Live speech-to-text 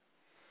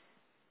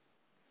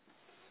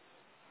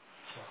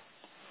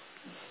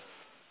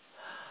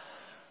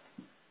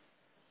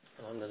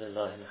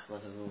لله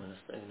نحمده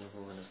ونستعينه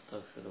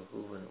ونستغفره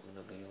ونؤمن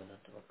به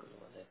ونتوكل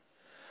عليه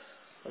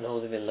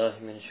ونعوذ بالله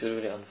من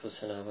شرور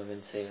أنفسنا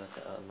ومن سيئات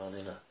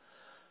أعمالنا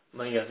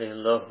من يهده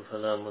الله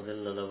فلا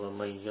مضل له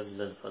ومن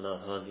يضلل فلا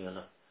هادي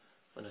له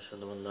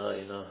ونشهد أن لا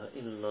إله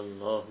إلا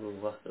الله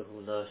وحده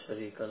لا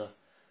شريك له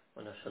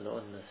ونشهد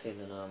أن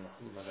سيدنا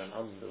محمدا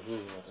عبده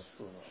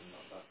ورسوله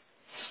أما بعد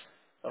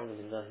أعوذ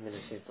بالله من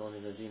الشيطان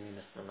الرجيم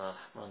بسم الله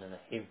الرحمن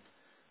الرحيم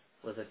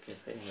وذكر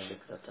فإن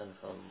ذكرى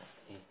تنفع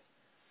المؤمنين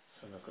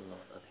صدق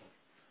الله العظيم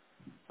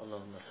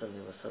اللهم صل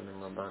وسلم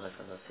وبارك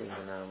على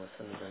سيدنا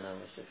وسندنا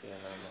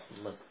وشفيعنا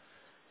محمد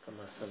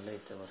كما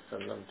صليت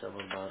وسلمت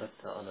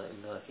وباركت على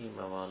إبراهيم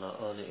وعلى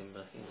آل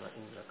إبراهيم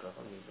إنك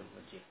حميد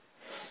مجيد.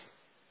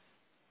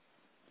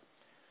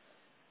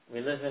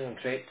 We live in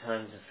great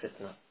times of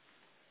fitna,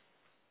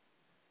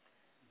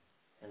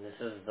 and this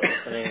is the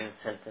opening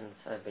sentence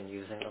I've been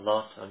using a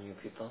lot on you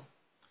people,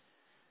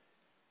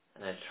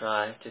 and I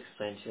try to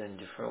explain to you in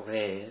different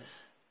ways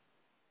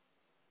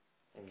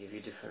and give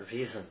you different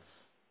reasons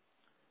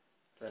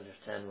to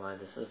understand why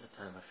this is a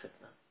time of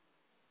fitna.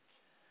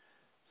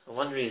 So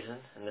one reason,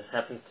 and this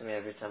happens to me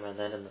every time I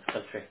land in this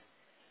country,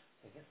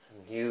 I get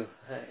some new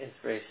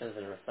inspirations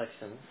and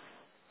reflections.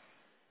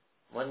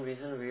 One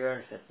reason we are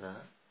in fitna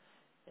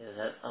is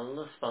that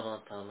Allah subhanahu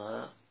wa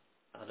ta'ala,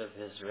 out of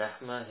His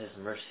rahmah, His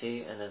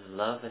mercy, and His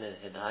love and His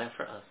hidayah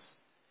for us,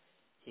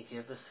 He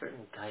gave us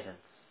certain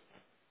guidance,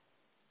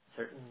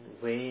 certain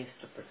ways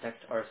to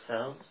protect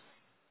ourselves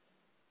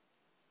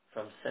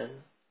from sin,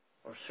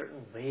 or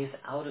certain ways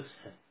out of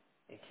sin,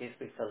 in case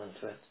we fell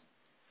into it.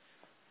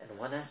 And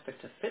one aspect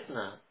of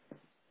fitna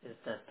is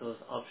that those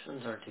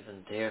options aren't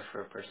even there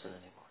for a person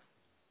anymore.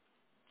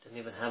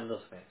 Doesn't even have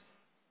those ways.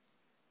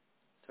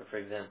 So for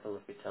example,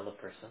 if we tell a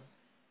person,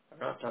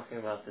 we're not talking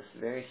about this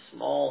very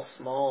small,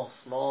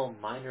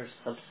 minor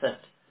subset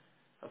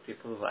of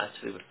people who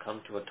actually would come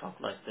to a talk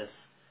like this,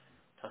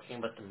 talking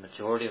about the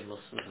majority of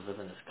Muslims who live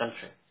in this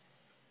country.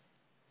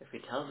 If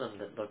we tell them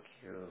that, look,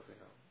 you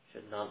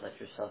should not let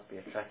yourself be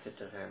attracted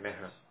to their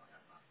mihram,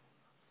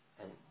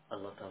 and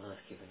Allah Ta'ala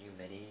has given you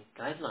many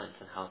guidelines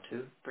on how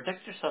to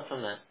protect yourself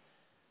from that.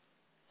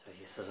 So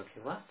he says,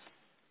 okay, what?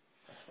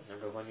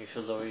 Number one, you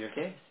should lower your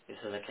gaze. He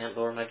says, I can't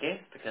lower my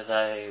gaze because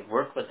I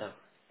work with them.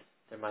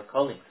 They're my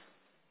colleagues.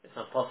 It's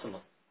not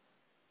possible.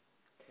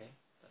 Okay?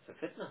 That's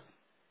a fitna.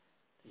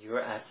 You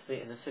are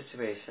actually in a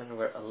situation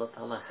where Allah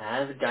Ta'ala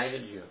has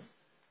guided you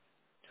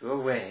to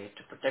a way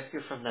to protect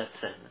you from that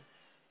sin,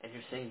 and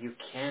you're saying you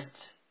can't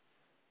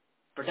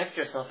protect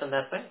yourself in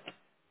that way.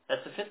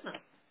 That's a fitna.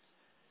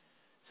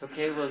 It's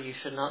okay, well, you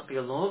should not be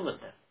alone with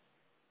them.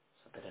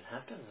 So, but it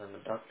happens. I'm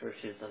a doctor,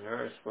 she's a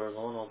nurse, we're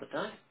alone all the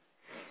time.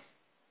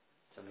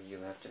 So you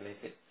have to make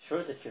it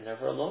sure that you're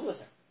never alone with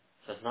her.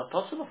 So it's not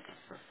possible.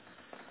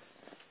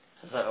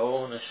 Says I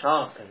own a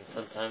shop, and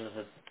sometimes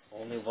it's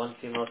only one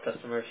female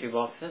customer. She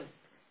walks in,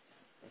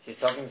 and she's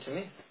talking to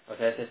me.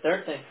 Okay, the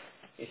third thing,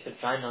 you should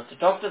try not to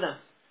talk to them.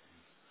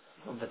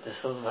 Oh, but this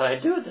is what I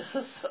do.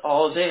 This is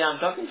all day I'm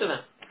talking to them.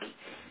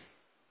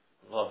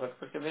 Allahu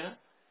Akbar Kabira.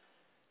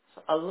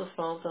 So Allah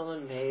subhanahu wa ta'ala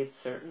made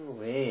certain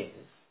ways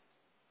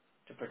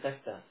to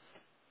protect us.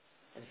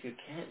 And if you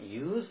can't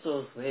use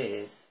those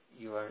ways,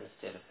 you are in a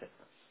state of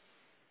fitna.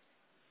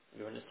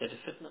 You're in a state of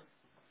fitna.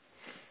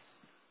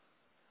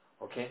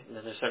 Okay, and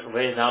then there's certain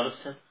ways out of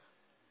sin.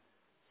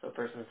 So a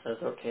person says,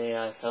 okay,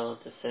 I fell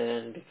into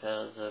sin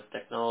because of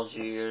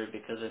technology or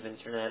because of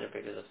internet or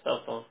because of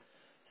cell phone.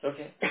 It's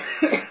okay.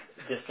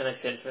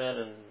 Disconnect the internet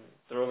and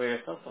throw away your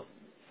cell phone.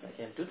 I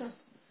can't do that.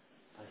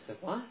 I said,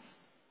 why?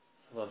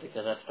 Well,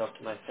 because I have to talk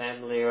to my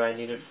family, or I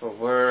need it for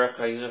work,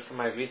 or I use it for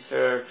my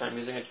research, I'm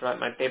using it to write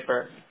my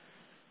paper.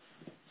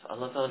 So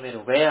Allah Ta'ala made a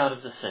way out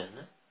of the sin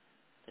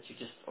that you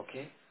just,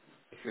 okay,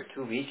 if you're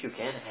too weak, you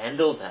can't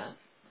handle that.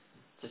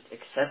 Just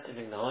accept and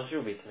acknowledge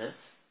your weakness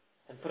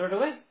and put it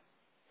away.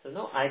 So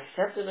no, I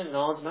accept and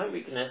acknowledge my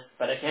weakness,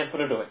 but I can't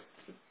put it away.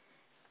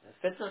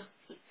 That's fitna.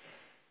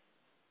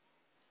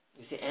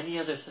 You see, any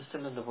other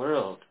system in the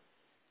world,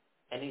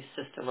 any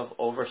system of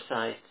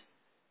oversight,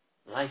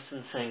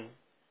 licensing,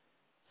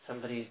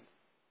 somebody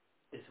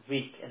is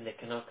weak and they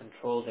cannot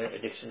control their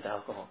addiction to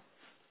alcohol.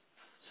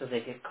 So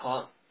they get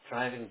caught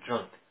driving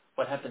drunk.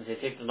 What happens? They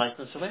take the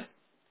license away?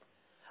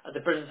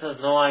 The person says,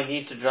 no, I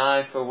need to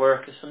drive for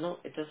work. So no,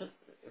 it doesn't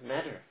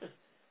matter.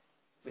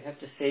 We have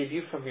to save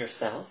you from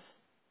yourself,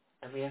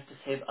 and we have to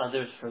save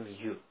others from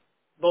you.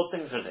 Both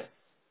things are there.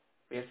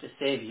 We have to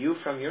save you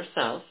from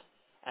yourself,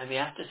 and we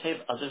have to save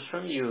others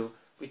from you.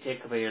 We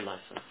take away your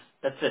license.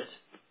 That's it.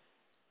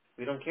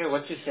 We don't care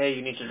what you say,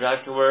 you need to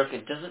drive to work.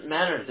 It doesn't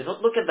matter. They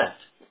don't look at that.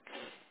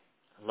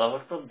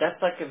 Allahu Akbar.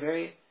 That's like a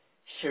very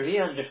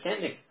Sharia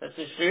understanding. That's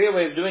a Sharia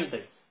way of doing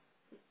things.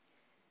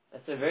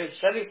 That's a very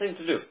Sharia thing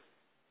to do.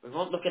 We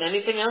won't look at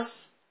anything else.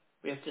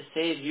 We have to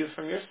save you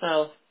from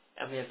yourself,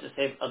 and we have to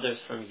save others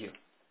from you.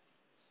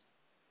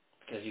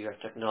 Because you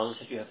have to acknowledge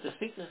that you have this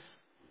weakness.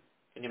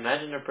 Can you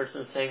imagine a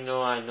person saying,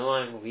 no, I know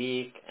I'm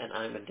weak, and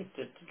I'm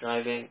addicted to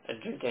driving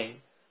and drinking,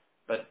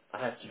 but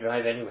I have to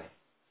drive anyway.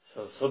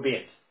 So be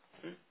it.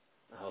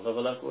 Hawla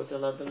wala quwwata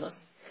illa billah.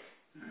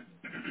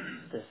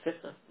 There's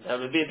fitna. That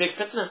would be a big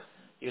fitna.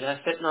 You'd have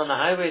fitna on the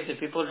highways if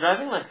people are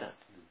driving like that.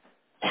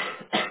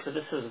 So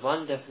this is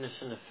one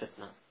definition of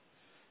fitna.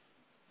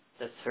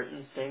 That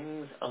certain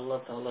things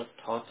Allah Ta'ala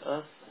taught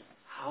us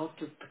how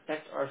to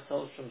protect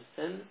ourselves from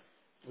sin.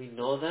 We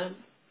know them,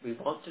 we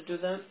want to do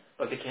them,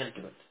 but we can't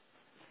do it.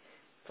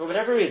 For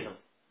whatever reason.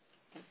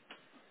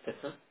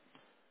 Fitna.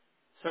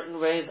 Certain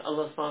ways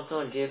Allah subhanahu wa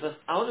ta'ala gave us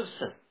out of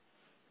sin.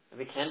 And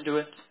we can't do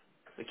it.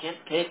 We can't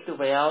take the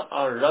way out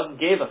our Rabb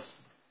gave us.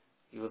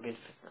 You will be in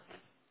fitna.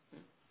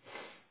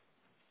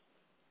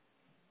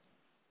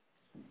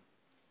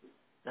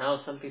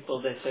 Now some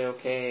people, they say,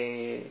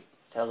 okay,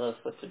 tell us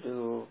what to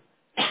do.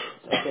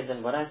 Okay,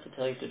 then what I have to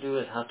tell you to do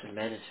is how to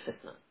manage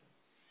fitna.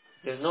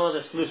 There's no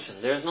other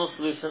solution. There's no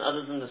solution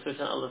other than the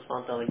solution Allah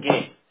subhanahu wa ta'ala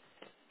gave.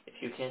 If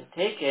you can't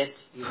take it,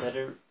 you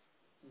better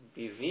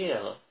be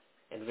real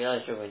and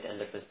realize you're going to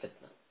end up with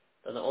fitna.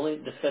 So the only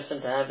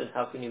discussion to have is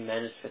how can you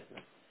manage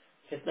fitna.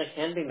 Fitna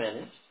can be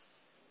managed.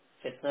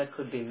 Fitna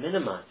could be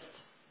minimized.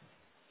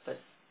 But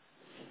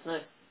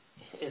fitna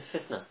is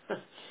fitna.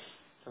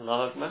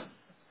 Allahu Akbar.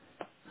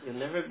 You'll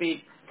never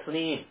be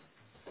clean.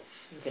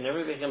 You can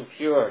never become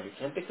pure. You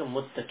can't become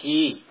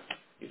muttaqi.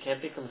 You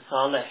can't become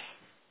salih.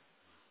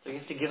 So you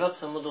have to give up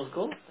some of those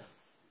goals.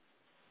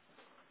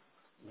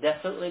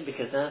 Definitely,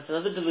 because that's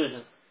another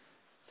delusion.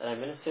 That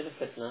I'm in a state of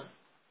fitna.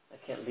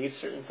 I can't leave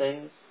certain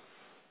things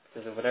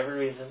because of whatever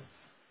reason.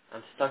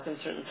 I'm stuck in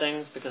certain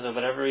things because of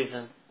whatever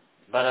reason.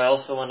 But I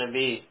also want to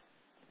be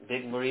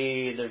big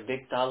murid or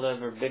big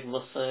talib or big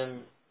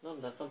Muslim. No,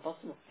 that's not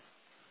possible.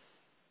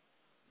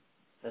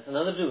 That's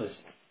another delusion.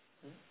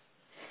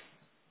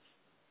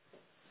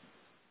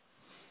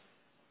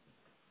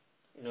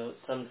 You know,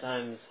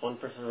 sometimes one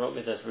person wrote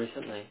me this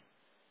recently.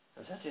 It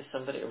was actually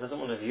somebody, it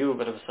wasn't one of you,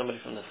 but it was somebody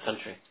from this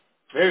country.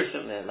 Very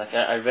recently, like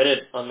I read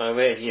it on my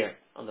way here,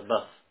 on the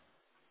bus.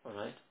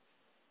 Alright?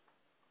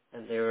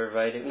 And they were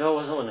writing, no, it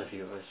wasn't one of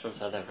you, it was from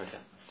South Africa.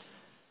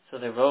 So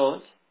they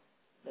wrote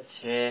that,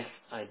 Sheikh,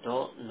 I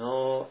don't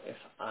know if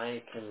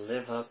I can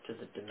live up to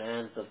the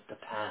demands of the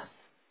past.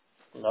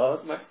 Allahu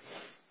Akbar.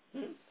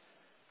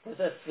 Was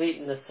that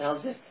sweet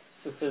nostalgic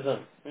Sufism?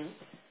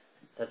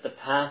 That the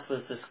past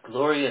was this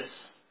glorious,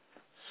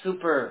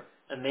 super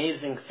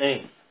amazing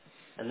thing.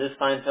 And this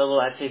fine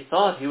fellow actually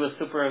thought he was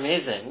super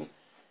amazing,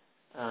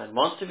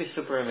 wants to be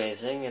super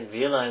amazing, and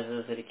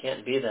realizes that he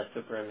can't be that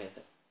super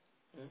amazing.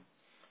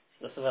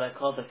 This is what I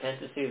call the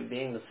fantasy of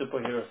being the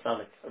superhero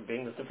Salik, or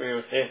being the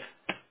superhero Sheikh.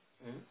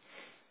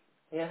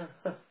 Yeah.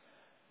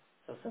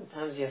 So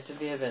sometimes you have to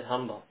be a bit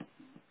humble.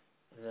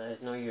 Realize,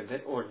 no, you're a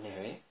bit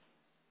ordinary,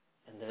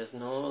 and there's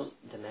no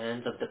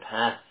demands of the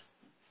past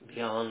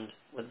beyond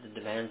what the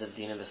demands of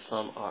Deen of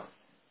Islam are.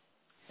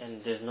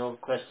 And there's no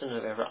question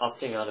of ever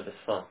opting out of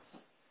Islam.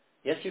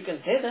 Yes, you can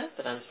say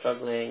that I'm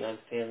struggling, I'm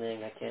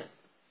failing, I can't,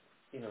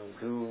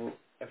 do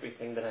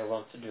everything that I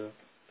want to do.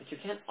 But you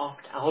can't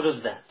opt out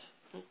of that.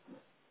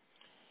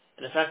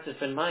 And in fact, it's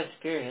been my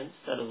experience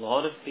that a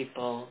lot of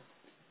people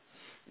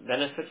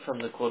benefit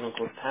from the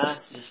quote-unquote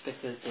past just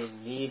because they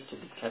need to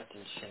be kept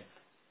in shape.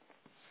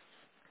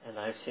 And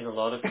I've seen a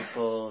lot of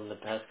people in the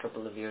past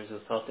couple of years who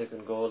thought they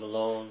could go it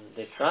alone.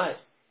 They tried.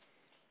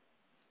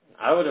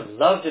 I would have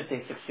loved if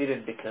they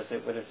succeeded because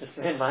it would have just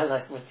made my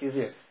life much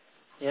easier.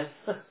 Yes?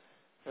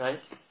 Right?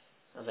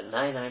 But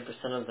 99%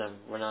 of them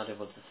were not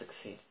able to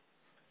succeed.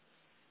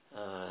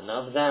 And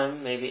of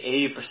them, maybe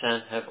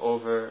 80% have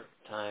over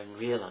time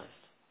realized.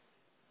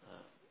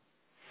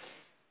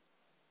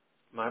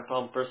 My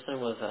problem personally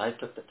was that I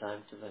took the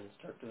time to then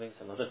start doing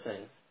some other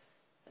things.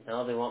 And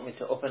now they want me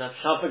to open up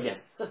shop again.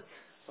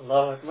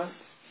 Allahu Akbar.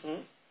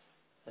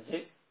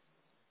 Ajay.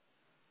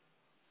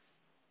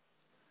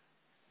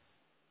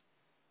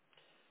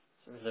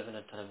 So we live in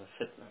a time of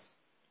fitna.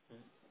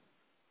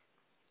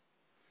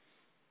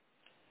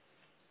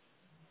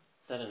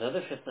 Then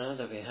another fitna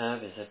that we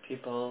have is that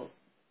people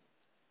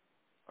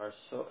are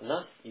so,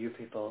 not you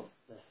people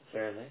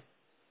necessarily,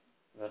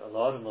 but a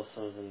lot of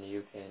Muslims in the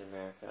UK and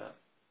America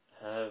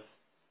have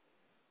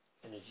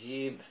an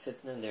ajib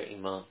fitna in their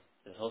iman.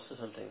 There's also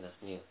something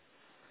that's new.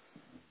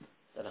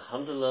 That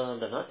alhamdulillah,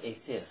 they're not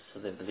atheists, so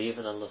they believe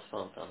in Allah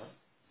subhanahu wa ta'ala.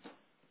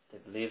 They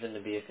believe in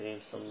Nabi Kareem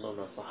sallallahu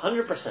alaihi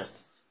wasallam 100%.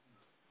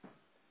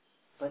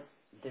 But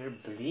their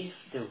belief,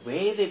 the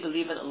way they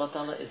believe in Allah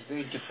ta'ala is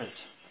very different.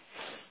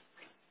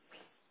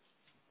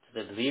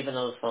 So they believe in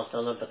Allah subhanahu wa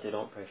ta'ala, but they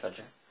don't pray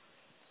Fajr.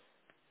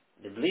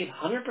 They believe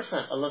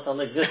 100% Allah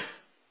ta'ala exists,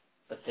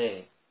 but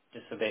they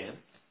disobey Him.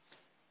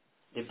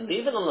 They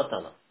believe in Allah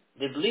ta'ala.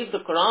 They believe the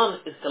Quran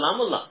is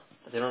Kalamullah,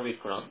 but they don't read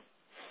Quran.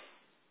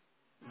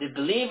 They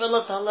believe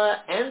Allah ta'ala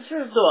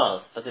answers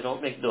du'as, but they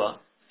don't make dua.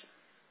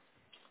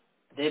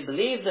 They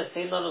believe that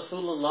Sayyidina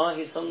Rasulullah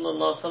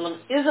sallallahu alaihi wasallam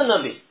is a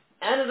Nabi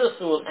and a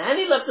Rasul, and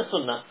he left the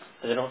Sunnah,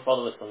 but they don't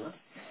follow the Sunnah.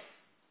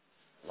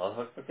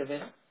 Allahu Akbar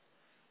kabira.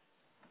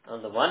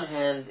 On the one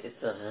hand,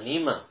 it's a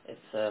ghanima,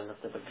 it's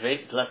a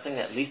great blessing,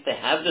 at least they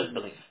have this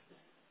belief.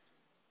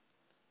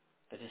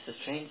 But it's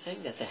a strange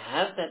thing that they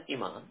have that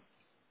iman,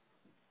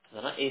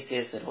 They're not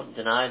atheists, they don't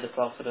deny the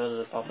Prophet or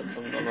the Prophet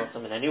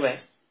in any way,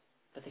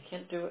 but they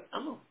can't do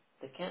amal.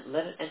 They can't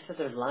let it enter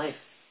their life.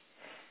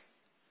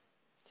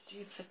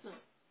 Tajib fitna.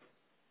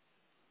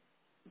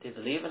 They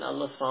believe in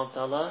Allah subhanahu wa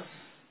ta'ala,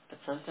 but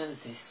sometimes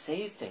they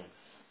say things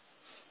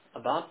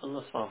about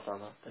Allah subhanahu wa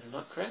ta'ala that are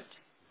not correct.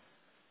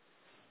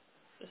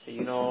 They say,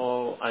 I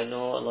know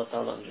Allah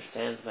ta'ala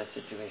understands my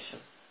situation.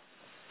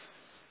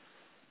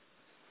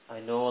 I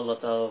know Allah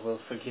ta'ala will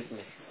forgive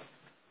me.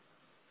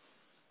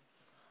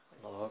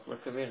 Allahu Akbar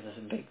Kabir. That's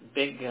a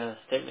big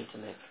statement to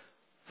make.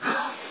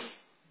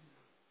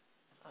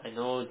 I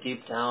know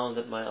deep down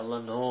that my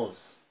Allah knows.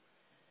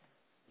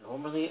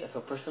 Normally, if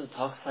a person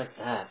talks like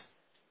that,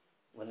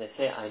 when they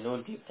say, I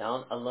know deep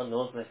down, Allah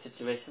knows my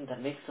situation,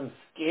 that makes them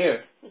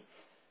scared.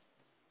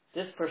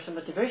 This person,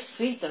 but they're very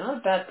sweet, they're not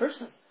a bad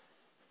person.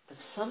 But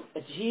some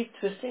ajib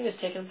twisting has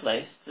taken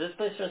place. This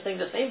person is saying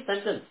the same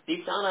sentence.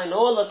 Deep down, I know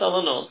Allah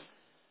Ta'ala knows.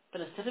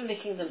 But instead of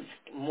making them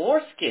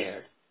more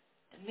scared,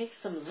 it makes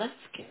them less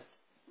scared.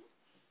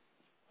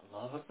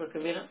 Allahu Akbar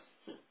Kabira.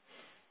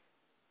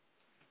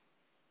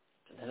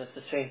 And then it's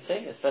a strange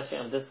thing, especially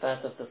on this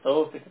path of the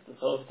soul, because the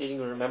soul is teaching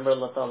you remember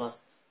Allah Ta'ala,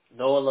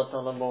 know Allah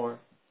Ta'ala more,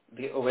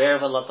 be aware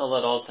of Allah Ta'ala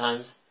at all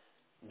times.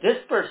 This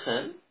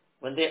person,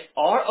 when they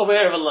are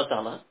aware of Allah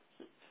Ta'ala,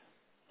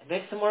 it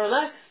makes them more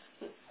relaxed.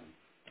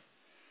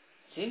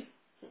 See?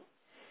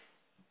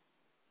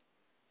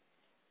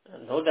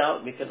 And no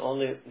doubt we can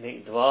only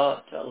make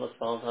dua to Allah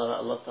subhanahu wa ta'ala,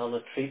 Allah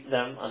Ta'ala treat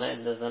them,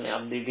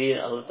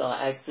 Allah Ta'ala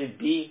actually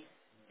be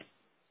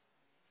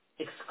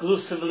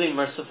exclusively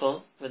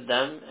merciful with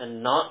them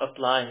and not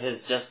apply His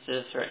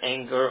justice or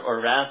anger or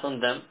wrath on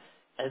them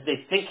as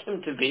they think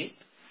Him to be.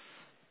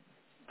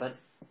 But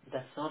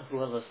that's not who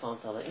Allah subhanahu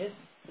wa ta'ala is.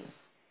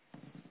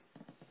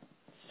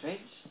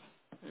 Strange.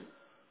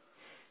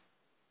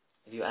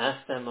 If you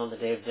ask them on the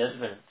Day of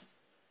Judgment,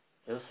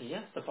 they will say,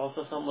 yes, the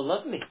Prophet will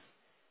love me.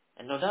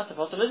 And no doubt the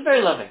Prophet is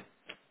very loving.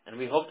 And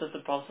we hope that the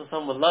Prophet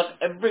will love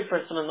every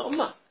person in the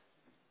Ummah.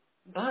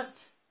 But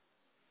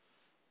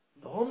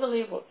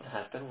normally what would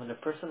happen when a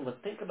person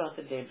would think about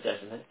the Day of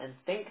Judgment and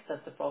think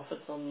that the Prophet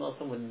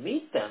would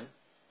meet them,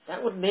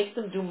 that would make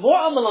them do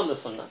more amal on the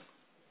Sunnah.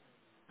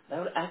 That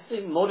would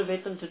actually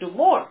motivate them to do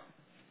more.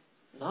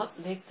 Not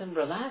make them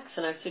relax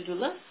and actually do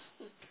less.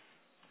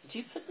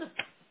 Ajib fitna.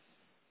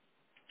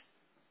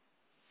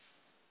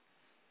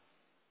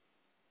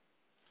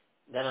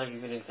 Then I'll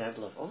give you an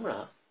example of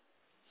Umrah.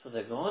 So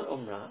they go on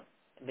Umrah,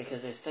 and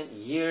because they spent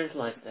years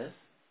like this,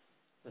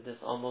 with this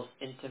almost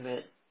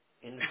intimate,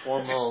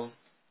 informal,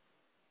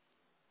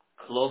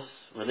 close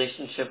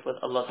relationship with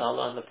Allah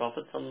Ta'ala and the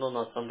Prophet Sallallahu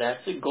Alaihi Wasallam, they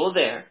actually go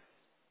there,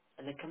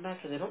 and they come back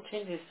and they don't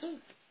change their sins.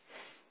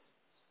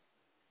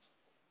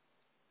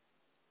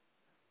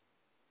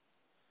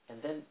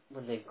 And then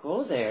when they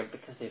go there,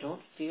 because they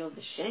don't feel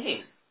the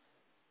shame,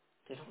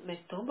 they don't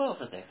make tawbah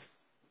over there.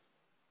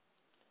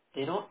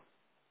 They don't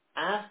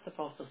ask the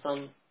Prophet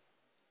Sallallahu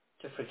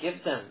to forgive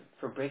them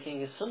for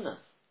breaking his sunnah,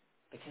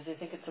 because they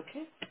think it's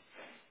okay.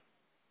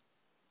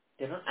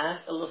 They don't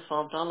ask Allah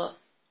subhanahu wa ta'ala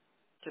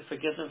to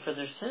forgive them for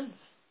their sins,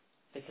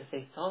 because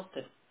they thought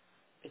that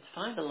it's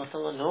fine, Allah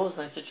ta'ala knows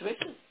my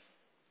situation.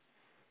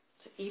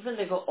 So even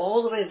they go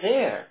all the way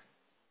there,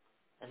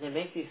 and they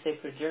make these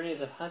sacred journeys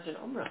of Hajj and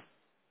Umrah,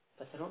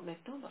 but they don't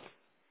make tawbah.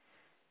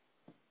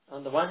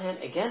 On the one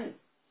hand, again,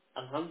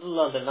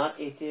 alhamdulillah, they're not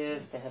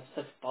atheists, they have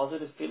such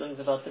positive feelings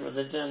about the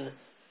religion,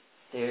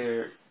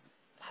 they're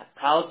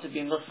proud to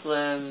be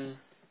Muslim,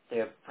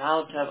 they're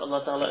proud to have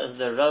Allah Ta'ala as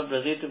their Rabb,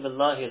 Raditu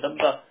Billahi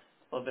Rabba,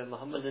 wa bi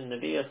Muhammadin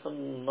Nabiya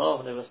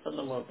Sallallahu Alaihi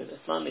Wasallam, wa bil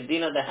Islam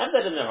Dina, they have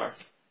that in their heart.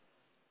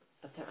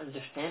 But their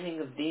understanding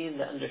of Deen,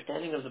 the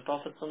understanding of the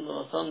Prophet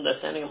Sallallahu Alaihi Wasallam, the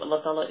understanding of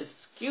Allah Ta'ala is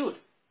skewed.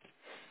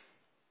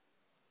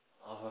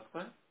 Allahu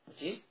Akbar.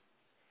 Ajib.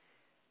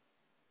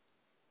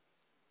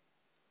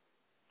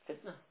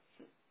 Fitna.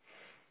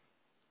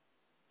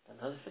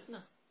 Another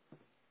fitna.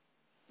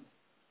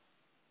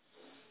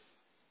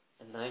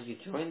 And now you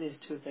join these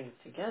two things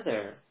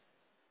together,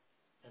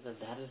 and then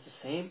that is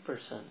the same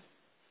person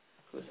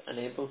who is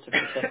unable to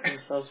protect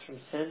themselves from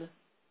sin,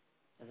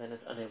 and then is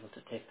unable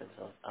to take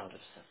themselves out of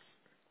sin.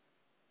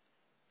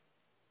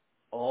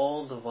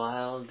 All the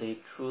while they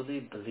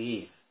truly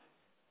believe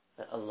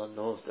that Allah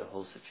knows their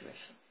whole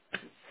situation.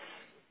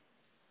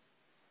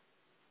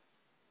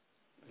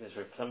 Because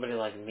for somebody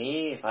like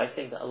me, if I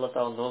think that Allah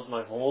Ta'ala knows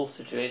my whole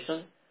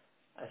situation,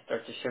 I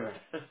start to shiver.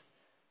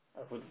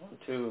 I would want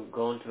to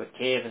go into a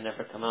cave and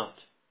never come out.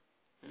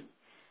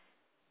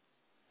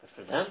 But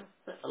for them,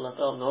 Allah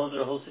Ta'ala knows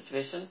their whole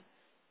situation,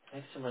 it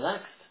makes them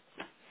relaxed.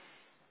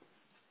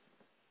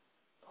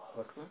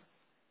 Allahu Akbar.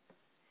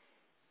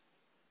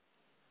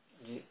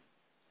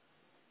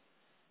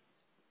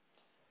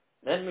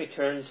 Then we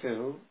turn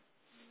to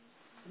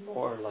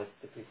more like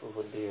the people who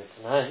would be here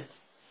tonight.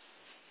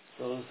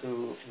 Those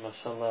who,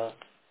 mashallah,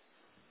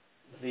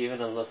 believe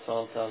in Allah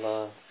subhanahu wa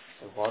ta'ala,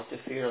 they want to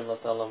fear Allah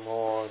ta'ala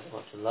more, they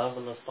want to love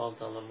Allah subhanahu wa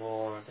ta'ala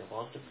more, they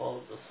want to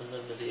follow the sunnah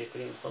of Nabi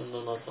Kareem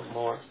sallallahu alaihi wasallam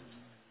more.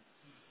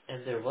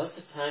 And there was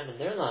a time in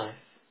their life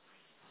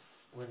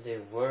when they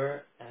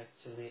were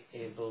actually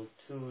able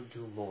to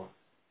do more.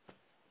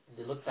 And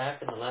they look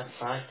back in the last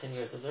 5, 10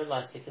 years of their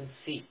life, they can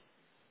see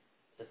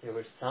that there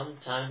were some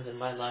times in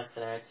my life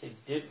that I actually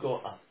did go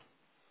up.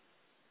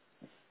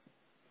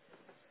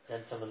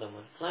 Then some of them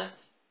went flat.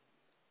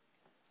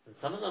 And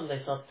some of them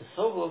they thought the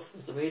tasawwuf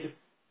was the way to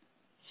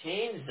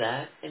change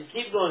that and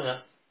keep going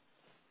up.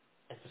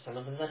 And for some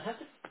of them that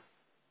happened.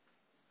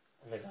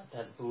 And they got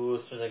that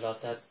boost, or they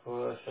got that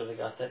push, or they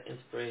got that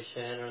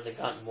inspiration, or they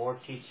got more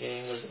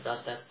teaching, or they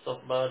got that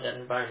sohbah, that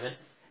environment.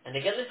 And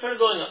again they started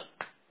going up.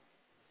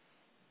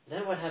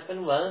 Then what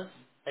happened was,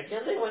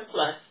 again they went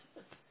flat.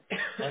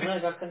 And then I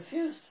got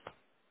confused.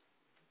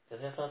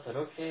 Because I thought that,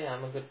 okay,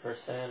 I'm a good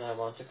person, I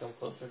want to come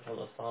closer to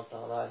Allah subhanahu wa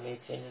ta'ala, I made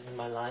changes in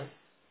my life.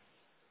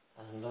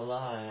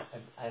 Alhamdulillah,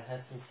 I've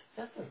had some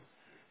successes.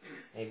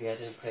 Maybe I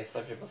didn't pray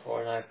Fajr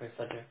before, now I pray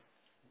Fajr.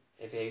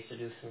 Maybe I used to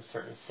do some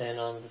certain sin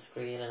on the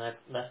screen and I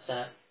left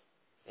that.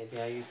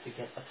 Maybe I used to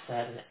get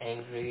upset and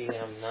angry, and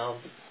I'm now,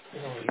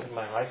 even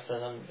my wife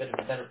says I'm a bit of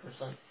a better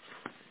person.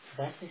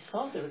 That they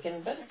saw they were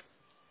getting better.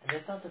 And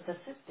they thought that that's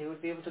it, they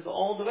would be able to go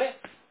all the way.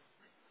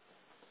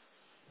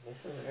 This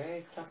is a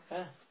very tough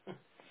path.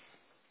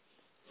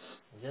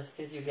 Just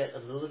because you get a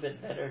little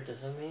bit better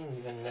doesn't mean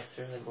you're going to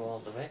necessarily go all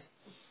the way.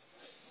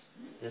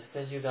 Just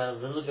because you got a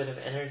little bit of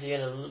energy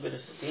and a little bit of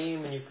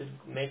steam and you could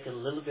make a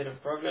little bit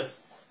of progress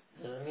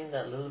doesn't mean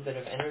that little bit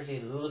of energy,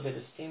 a little bit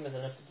of steam is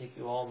enough to take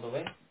you all the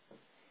way.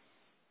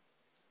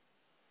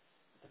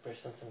 The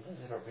person sometimes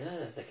they don't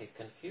realize, they get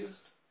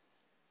confused.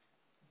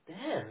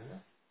 Then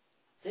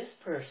this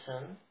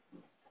person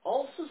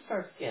also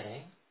starts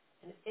getting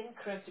an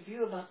incorrect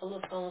view about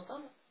Allah subhanahu wa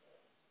ta'ala.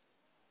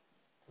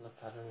 Look,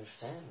 I don't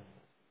understand.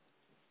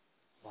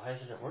 Why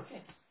isn't it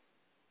working?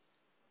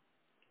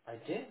 I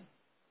did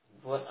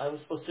what I was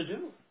supposed to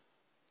do.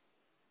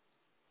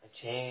 I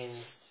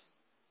changed.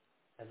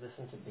 I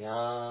listened to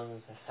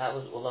Biyans. I sat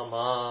with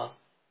ulama.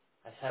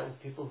 I sat with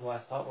people who I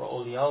thought were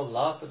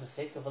awliyaullah for the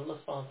sake of Allah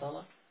subhanahu wa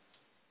ta'ala.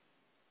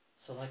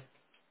 So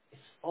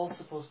it's all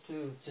supposed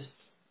to just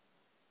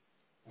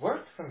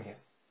work from here.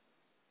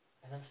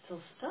 And I'm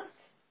still stuck.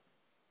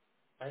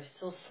 I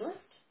still slipped.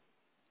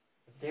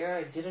 There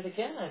I did it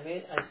again. I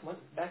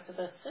went back to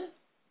that sin.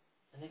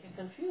 And they get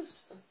confused.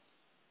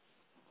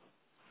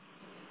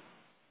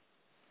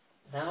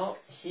 Now,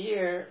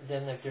 here,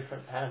 then there are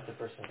different paths a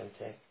person can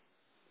take.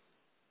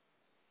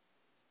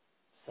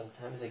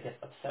 Sometimes they get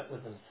upset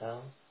with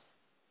themselves.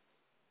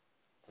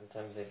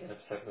 Sometimes they get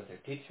upset with their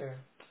teacher.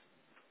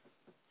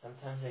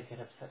 Sometimes they get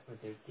upset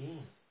with their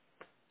deen.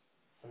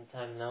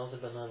 Sometimes,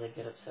 na'udhu they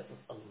get upset with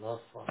Allah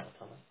subhanahu wa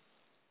ta'ala.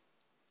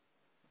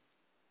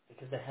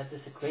 Because they had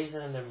this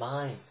equation in their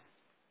mind.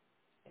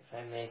 If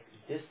I make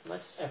this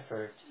much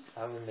effort,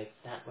 I will make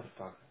that much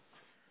progress.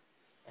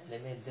 And they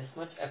made this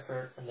much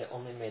effort, and they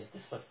only made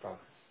this much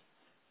progress.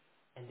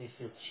 And they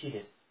feel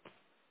cheated.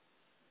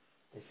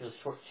 They feel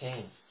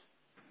shortchanged.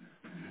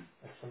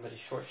 Like somebody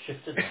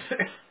short-shifted them.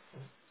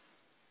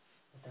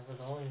 But that was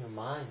all in your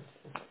mind.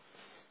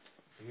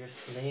 You're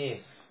a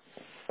slave.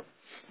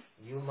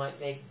 You might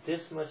make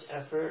this much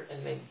effort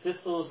and make this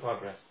little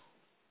progress.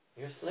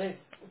 You're a slave.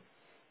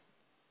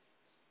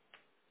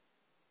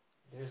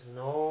 There's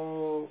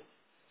no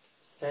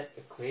set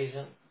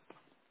equation.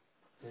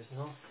 There's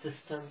no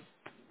system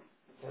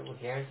that will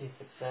guarantee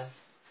success.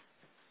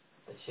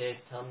 The Shaykh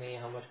tell me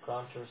how much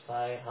Quran to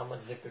recite, how much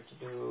zikr to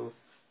do,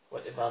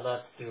 what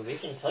ibadat to do. We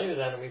can tell you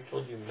that, and we've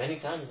told you many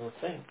times those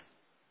things.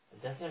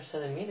 It doesn't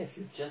necessarily mean if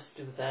you just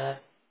do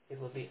that, it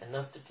will be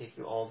enough to take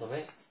you all the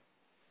way.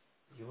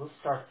 You will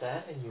start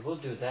that, and you will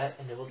do that,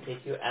 and it will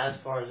take you as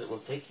far as it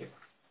will take you.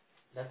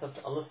 That's up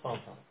to Allah subhanahu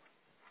wa ta'ala.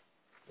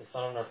 It's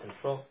not under our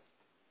control.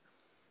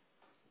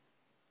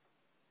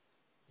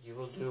 You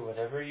will do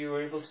whatever you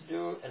are able to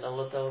do, and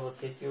Allah ta'ala will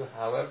take you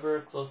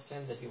however close to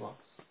Him that He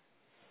wants.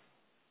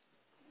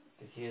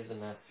 Because He is the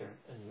Master,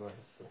 and you are His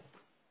slave.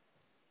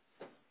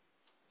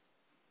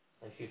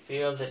 If you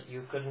feel that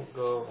you couldn't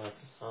go, like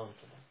the song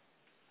today,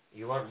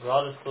 you weren't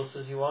brought as close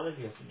as you wanted,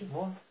 you have to do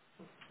more.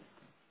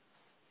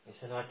 You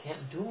say, no, I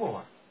can't do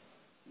more.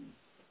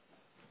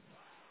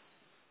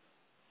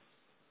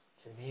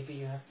 So maybe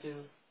you have to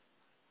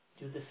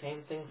do the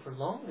same thing for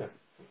longer.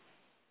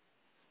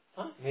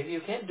 Maybe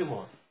you can't do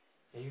more.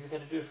 Maybe you're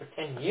going to do it for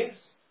 10 years.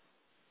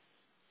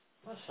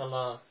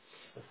 MashaAllah,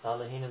 the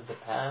Salihin of the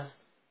past,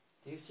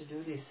 they used to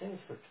do these things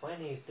for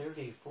 20,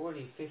 30,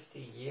 40,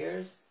 50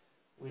 years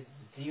with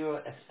zero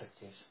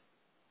expectation.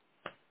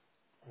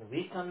 And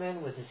we come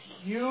in with this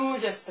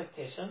huge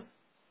expectation,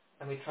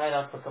 and we try it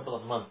out for a couple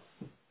of months.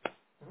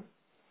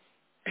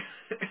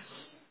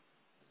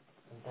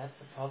 And that's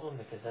the problem,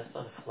 because that's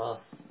not a ikhlas.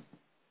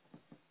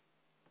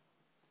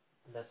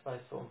 And that's why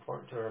it's so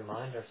important to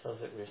remind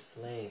ourselves that we're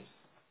slaves.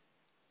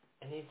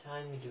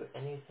 Anytime you do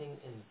anything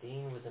in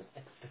deen with an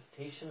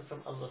expectation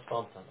from Allah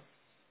subhanahu wa ta'ala,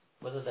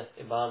 whether that's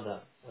ibadah,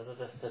 whether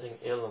that's studying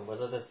ilm,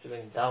 whether that's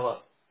doing dawah,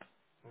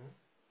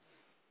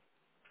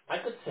 I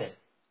could say,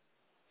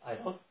 I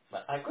don't,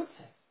 but I could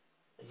say,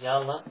 Ya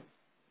Allah,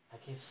 I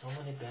gave so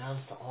many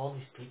bayans to all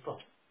these people.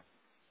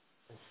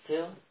 And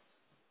still,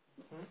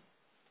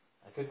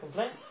 I could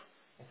complain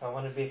if I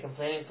want to be a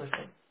complaining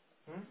person.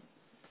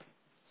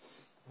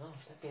 No,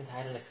 that means I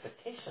had an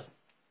expectation.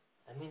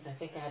 That means I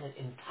think I had an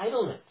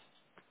entitlement.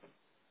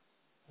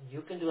 And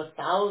you can do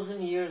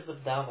 1,000 years of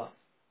dawah,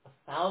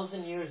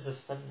 1,000 years of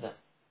sajda,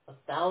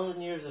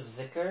 1,000 years of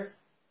zikr,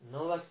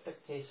 no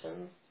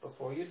expectations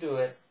before you do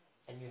it,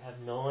 and you have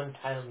no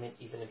entitlement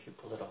even if you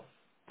pull it off.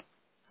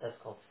 That's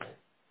called sin.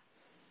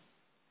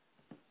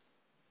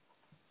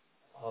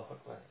 Allahu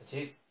Akbar.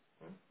 Ajib.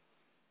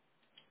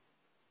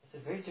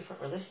 It's a very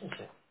different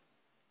relationship.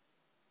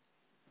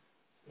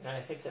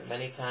 I think that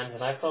many times,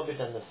 and I've probably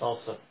done this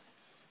also,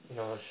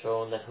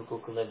 shown that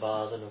hukukul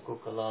ibad and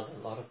hukukul, there are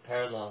a lot of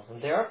parallels.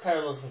 And there are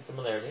parallels and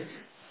similarities.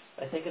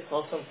 I think it's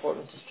also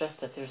important to stress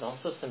that there's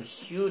also some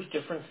huge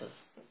differences.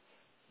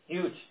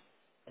 Huge.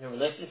 In a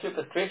relationship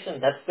with creation,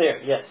 that's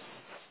there, yes.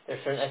 There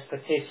are certain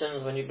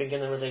expectations when you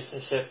begin a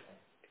relationship.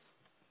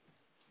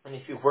 And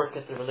if you work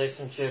at the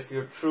relationship,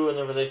 you're true in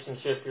the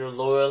relationship, you're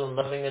loyal and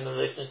loving in the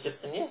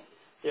relationship, then yes,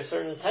 there are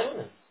certain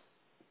entitlements.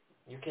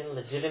 You can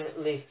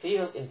legitimately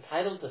feel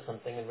entitled to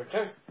something in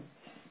return.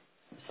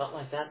 It's not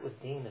like that with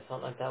Deen. It's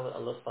not like that with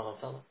Allah subhanahu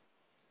wa ta'ala.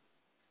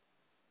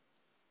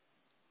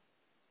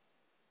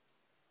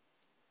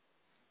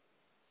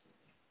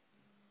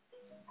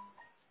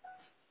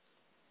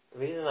 The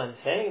reason I'm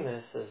saying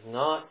this is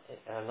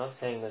I'm not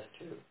saying this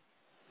to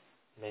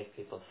make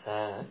people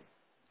sad,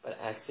 but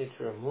actually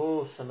to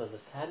remove some of the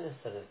sadness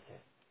that is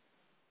there.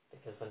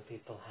 Because when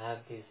people have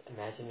these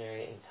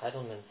imaginary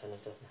entitlements and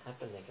it doesn't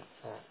happen, they get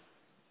sad.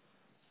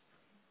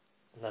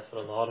 And that's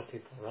what a lot of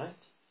people write.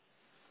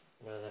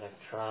 That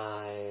I've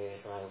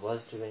tried, or I was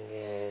doing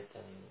it,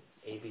 and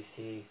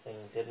ABC thing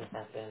didn't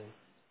happen,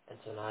 and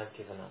so now I've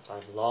given up.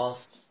 I've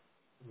lost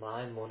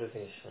my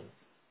motivation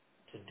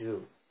to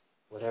do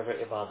whatever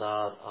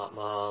ibadat,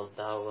 a'mal,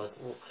 dawat,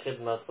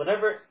 khidmat,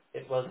 whatever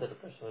it was that a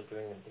person was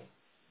doing in Deen.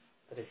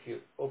 But if you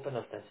open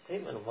up that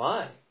statement,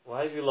 why?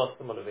 Why have you lost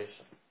the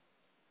motivation?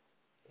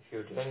 If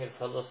you're doing it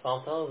for Allah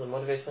subhanahu wa ta'ala, the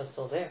motivation is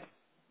still there.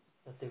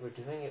 But they were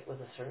doing it with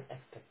a certain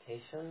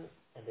expectation,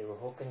 and they were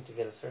hoping to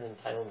get a certain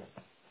entitlement.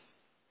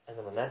 And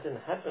then when that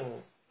didn't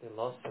happen, they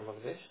lost their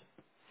motivation.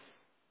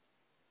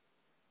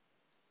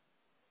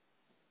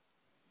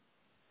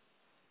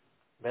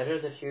 Better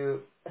that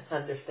you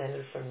understand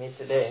it from me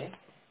today.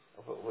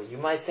 What you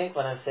might think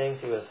what I'm saying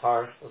to you is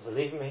harsh, but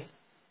believe me,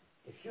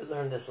 if you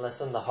learn this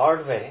lesson the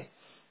hard way,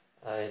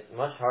 it's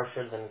much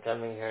harsher than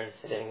coming here and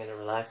sitting in a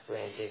relaxed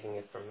way and taking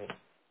it from me.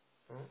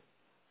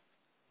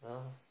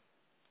 No.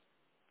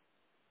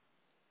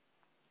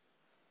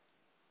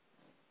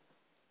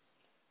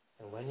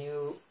 And when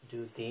you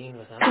do Deen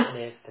without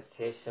any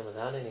expectation,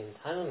 without any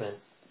entitlement,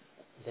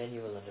 then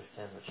you will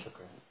understand what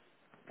shukr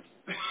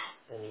is.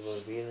 Then you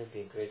will really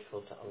be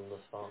grateful to Allah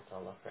subhanahu wa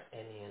ta'ala for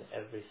any and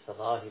every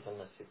salah He will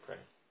let you pray.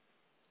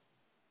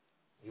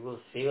 You will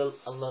feel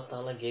Allah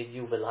ta'ala gave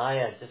you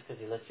wilayah just because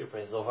He lets you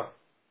pray Zohar.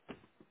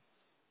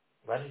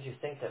 Why did you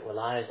think that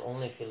wilayah is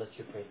only if He lets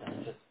you pray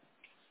tahajjud?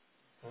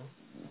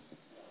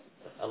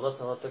 Allah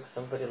ta'ala took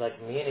somebody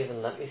like me and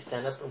even let me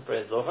stand up and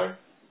pray Zohar.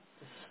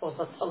 This is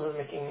Allah ta'ala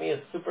making me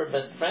a super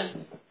best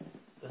friend.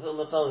 This is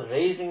Allah ta'ala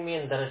raising me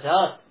in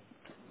darajat.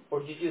 Or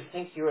did you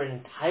think you were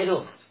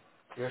entitled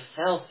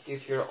yourself due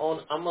to your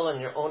own amal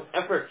and your own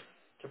effort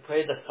to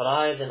pray the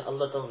fara'id, and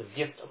Allah ta'ala's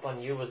gift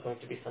upon you was going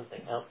to be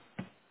something else?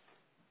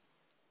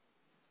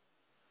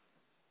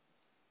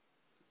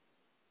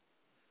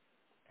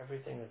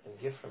 Everything is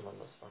a gift from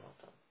Allah subhanahu wa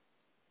ta'ala.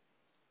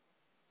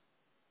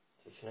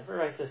 So you should never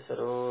write this that,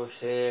 oh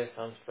Shaykh,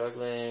 I'm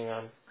struggling,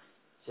 I'm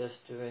just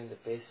doing the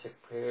basic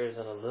prayers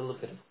and a little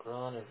bit of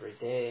Quran every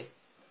day.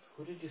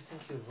 Who did you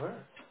think you were?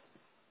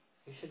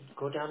 You should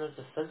go down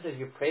into sajda.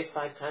 You pray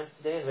 5 times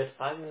a day and read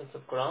 5 minutes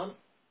of Quran.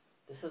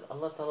 This is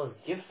Allah Ta'ala's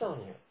gift on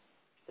you.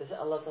 This is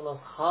Allah Ta'ala's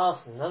khas,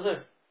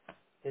 nazar,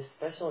 His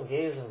special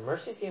gaze of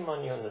mercy came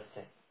on you in this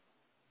day.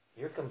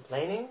 You're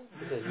complaining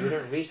because you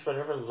didn't reach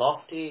whatever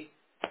lofty,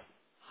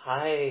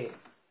 high,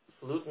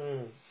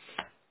 fluting.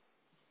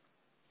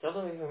 Tell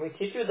them when we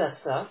teach you that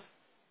stuff,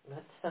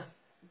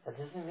 that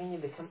doesn't mean you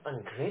become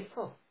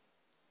ungrateful.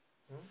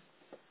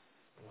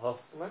 Allahu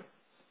Akbar.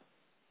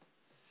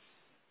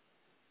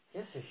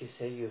 Yes, if you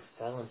say you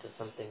fell into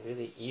something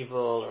really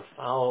evil or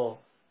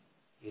foul,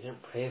 you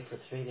didn't pray for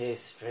 3 days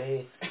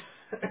straight,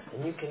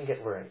 then you can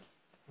get worried.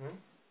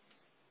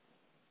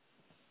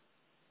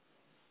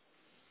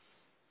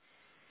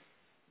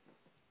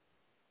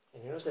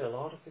 And there are a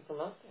lot of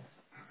people out there.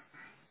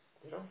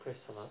 They don't pray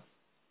salah.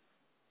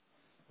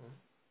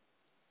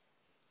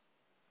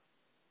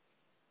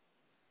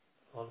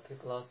 A lot of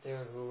people out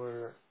there who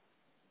are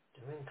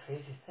doing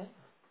crazy things.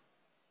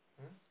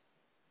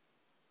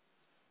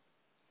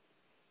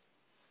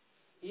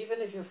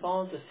 Even if you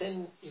fall into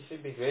sin, you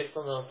should be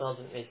grateful that Allah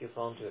doesn't make you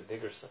fall into a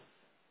bigger sin.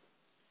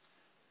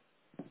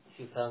 If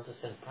you fell into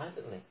sin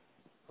privately,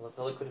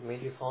 Allah could have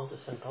made you fall into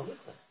sin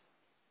publicly.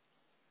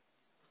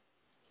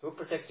 Who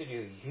protected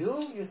you?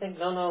 You think,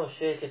 no,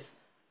 Shaykh,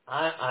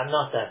 I'm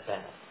not that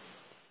bad.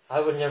 I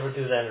would never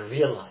do that in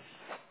real life.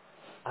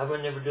 I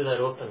would never do that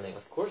openly.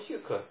 Of course you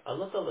could.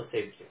 Allah Ta'ala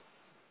saved you.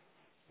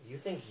 You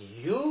think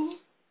you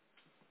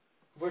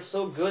were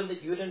so good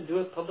that you didn't do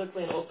it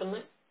publicly and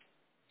openly?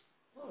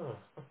 Oh.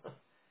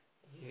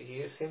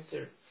 you seem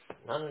to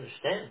not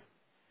understand.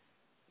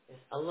 It's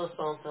Allah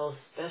subhanahu wa ta'ala's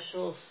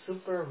special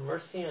super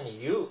mercy on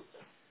you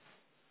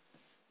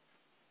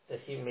that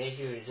He made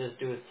you just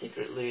do it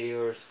secretly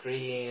or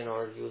screen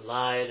or you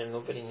lied and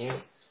nobody knew.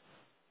 If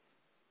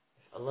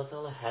Allah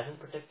Ta'ala hadn't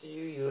protected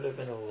you, you would have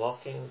been a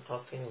walking,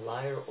 talking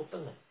liar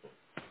openly.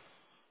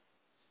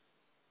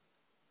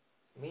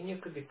 I mean, you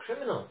could be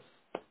criminals.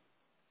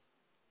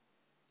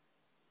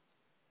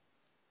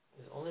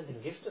 It's only the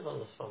gift of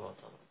Allah subhanahu wa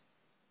ta'ala.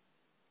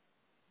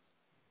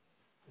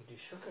 You do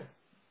shukr.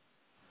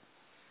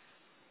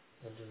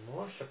 You'll do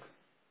more shukr.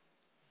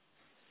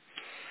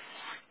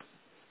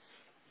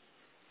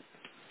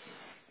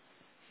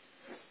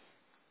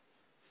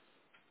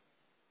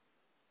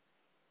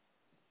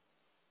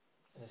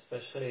 And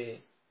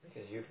especially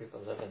because you people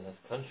live in this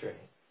country.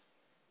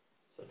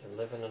 So to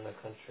living in a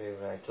country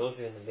where I told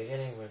you in the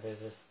beginning where there's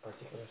this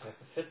particular type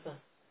of fitna,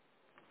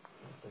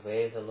 the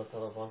ways Allah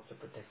Ta'ala wants to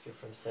protect you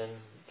from sin,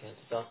 you can't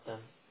adopt them.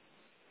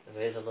 The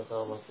ways Allah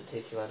Ta'ala wants to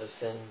take you out of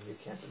sin, you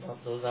can't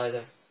adopt those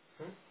either.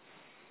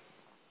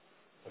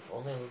 If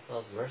only Allah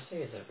Ta'ala's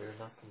mercy is that we're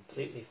not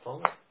completely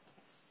fallen.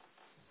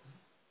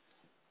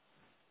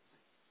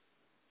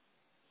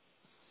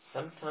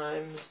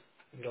 Sometimes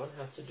you don't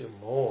have to do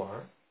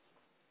more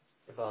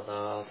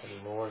ibadat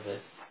and more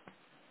this.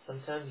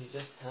 Sometimes you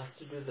just have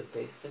to do the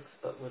basics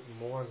but with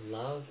more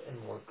love and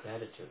more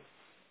gratitude.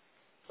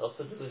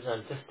 Also do is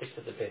not just stick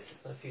to the basics.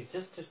 Now, if you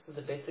just stick to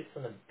the basics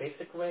in a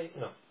basic way,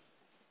 no.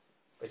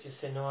 But you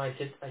say, no, I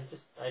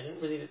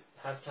didn't really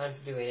have time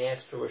to do any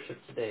extra worship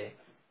today.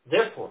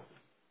 Therefore,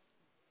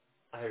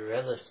 I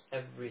relished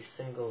every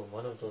single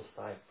one of those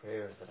 5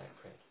 prayers that I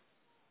prayed.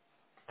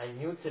 I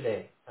knew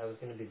today I was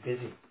going to be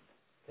busy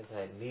because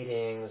I had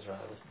meetings or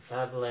I was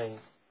traveling.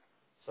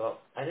 So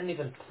I didn't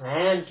even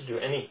plan to do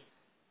any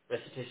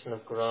recitation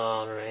of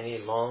Quran or any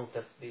long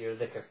tasbih or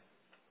dhikr.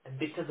 And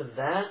because of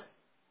that,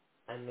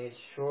 I made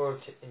sure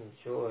to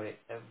enjoy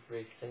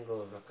every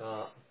single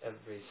rak'ah,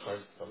 every part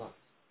of salah.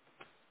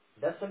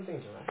 That's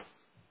something to write.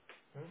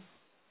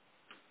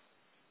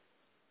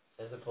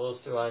 As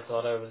opposed to I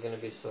thought I was going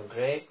to be so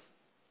great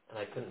and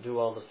I couldn't do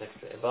all this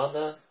extra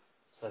ibadah,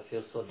 so I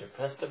feel so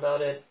depressed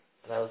about it,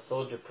 and I was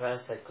so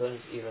depressed I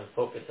couldn't even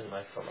focus in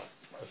my salah.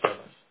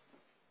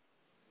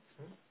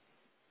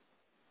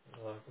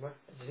 Allahu Akbar.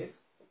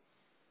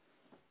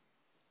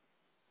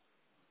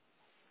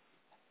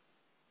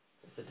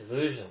 It's a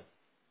delusion.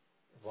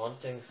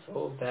 Wanting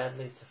so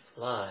badly to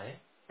fly,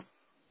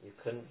 you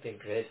couldn't be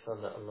grateful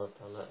that Allah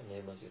Ta'ala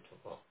enables you to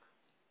walk.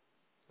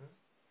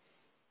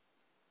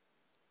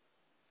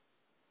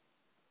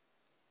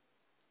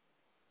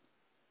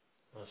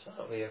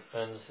 MashaAllah, we have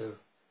friends who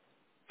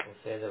will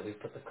say that we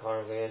put the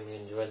car away and we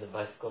enjoy the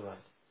bicycle ride.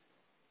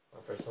 Or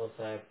a person will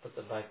say, I put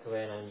the bike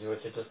away and I enjoy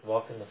to just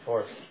walk in the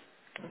forest.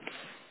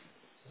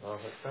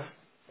 Allahu Akbar.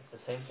 It's the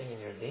same thing in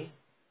your deen.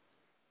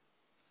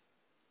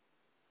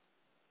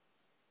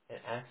 And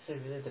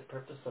actually, really, the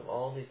purpose of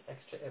all these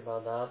extra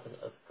ibadat and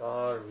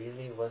azkar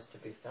really was to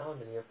be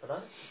found in your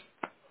Quran.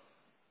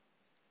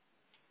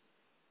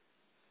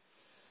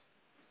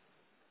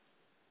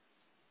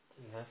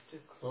 You have to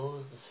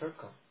close the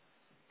circle.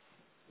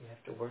 You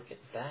have to work it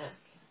back.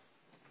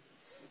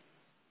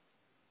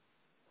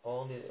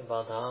 All these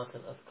ibadat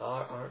and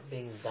azkar aren't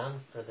being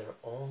done for their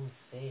own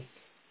sake.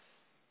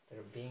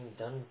 They're being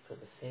done for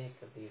the sake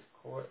of these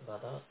core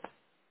ibadat.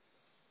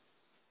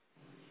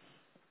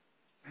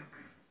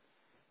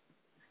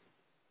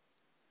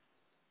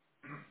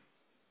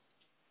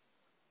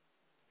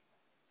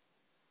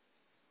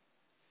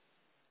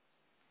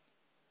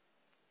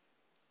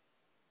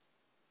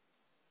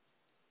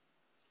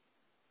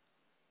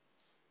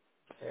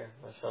 Here,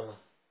 mashallah.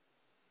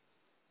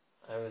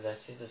 I was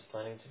actually just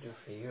planning to do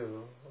for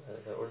you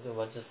the Urdu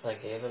majlis I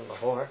gave in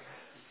Lahore.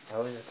 I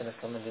was just going to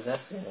come and do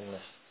that for you in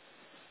English.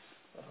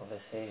 Well,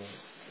 they say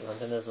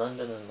London is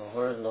London and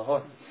Lahore is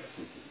Lahore.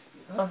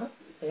 Uh-huh.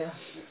 Yeah.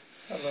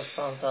 Allah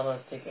subhanahu wa ta'ala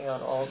is taking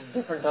on all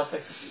different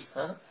topics.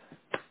 Huh?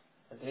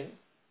 Indeed.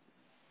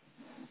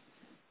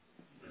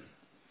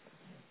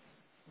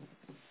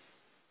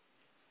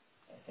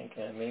 I think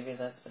maybe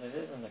that's what it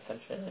is in a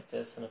country like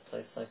this, in a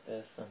place like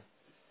this. And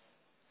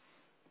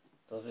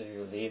those of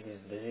you who lead these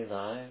busy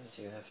lives,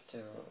 you have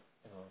to,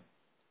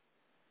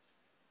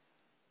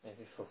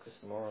 maybe focus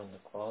more on the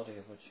quality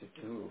of what you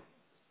do,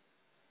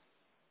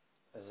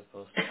 as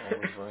opposed to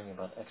always worrying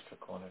about extra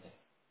quantity.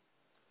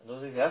 And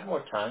those of you who have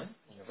more time,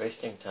 and you're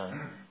wasting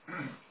time,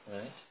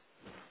 right?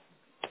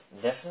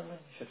 Definitely,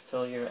 you should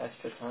fill your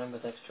extra time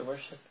with extra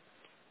worship.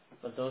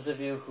 But those of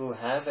you who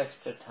have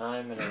extra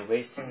time and are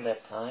wasting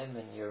that time,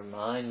 and your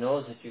mind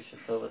knows that you should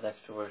fill with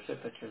extra worship,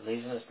 but your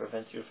laziness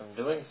prevents you from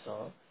doing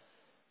so,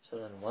 so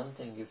then one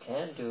thing you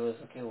can do is,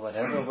 okay,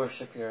 whatever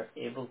worship you're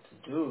able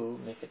to do,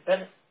 make it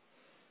better.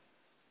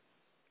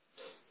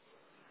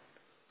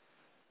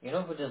 You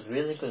know who does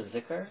really good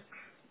zikr?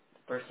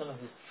 The person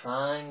who's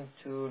trying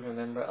to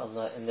remember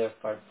Allah in their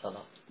Fard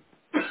Salah,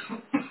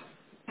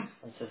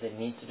 and so they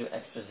need to do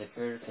extra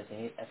zikr because they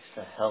need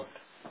extra help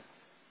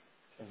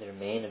in their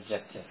main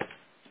objective,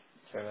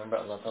 to remember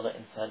Allah Ta'ala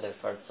inside their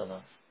Fard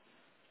Salah.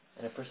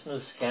 And a person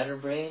who's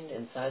scatterbrained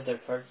inside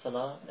their Fard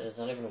Salah and is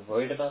not even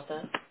worried about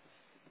that,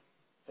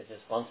 but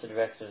just wants to do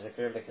extra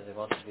zikr because they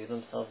want to view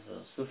themselves as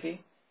a Sufi,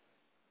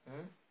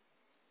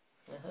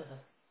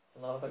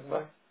 Allahu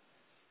Akbar,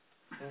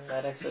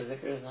 that extra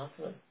zikr is not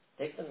going to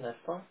take them that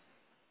far.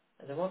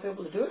 And they won't be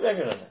able to do it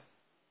regularly.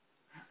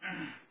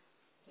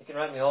 You can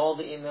write me all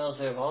the emails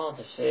they want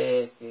to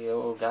say,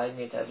 guide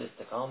me to have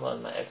istiqamah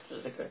and my extra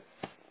zikr.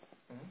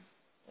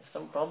 There's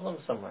some problem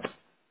somewhere.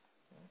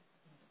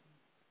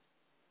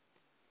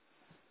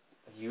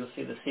 But you will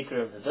see the secret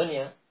of the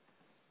dunya,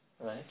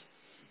 right?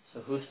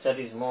 So who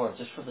studies more?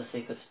 Just for the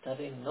sake of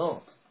studying?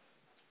 No.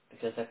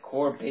 Because that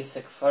core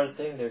basic fard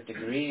thing, their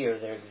degree or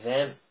their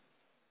exam,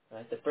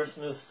 right? The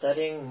person who's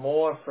studying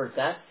more for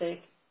that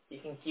sake, he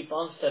can keep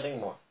on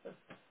studying more.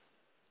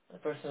 The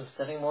person who's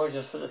studying more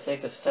just for the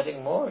sake of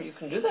studying more, you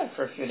can do that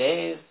for a few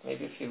days,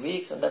 maybe a few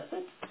weeks, and that's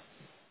it.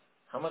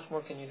 How much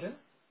more can you do?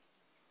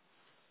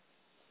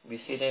 We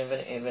see it even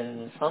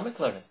in Islamic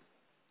learning.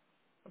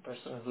 A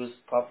person who's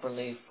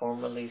properly,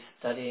 formally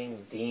studying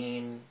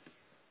deen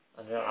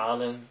under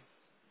alim,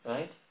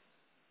 right?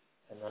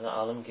 And then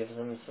alim gives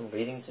him some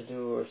reading to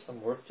do or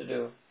some work to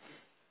do,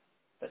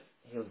 but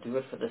he'll do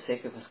it for the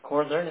sake of his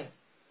core learning.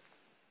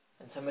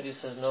 And somebody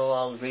says, no,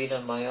 I'll read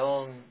on my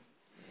own,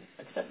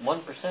 except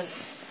 1%,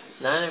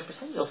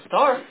 99%, they'll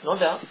start, no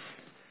doubt.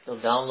 They'll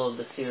download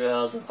the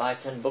Sirah, they'll buy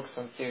 10 books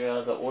on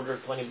Sirah, they'll order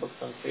 20 books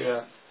on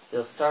Sirah,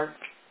 they'll start.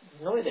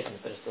 There's no way they can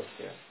finish those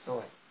Sirah. No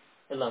way.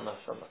 Illa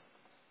mashallah.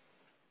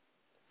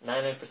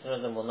 99%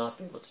 of them will not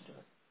be able to do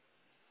it.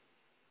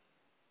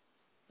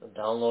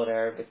 They'll download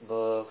Arabic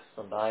books,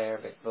 they'll buy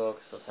Arabic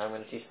books, they'll say, I'm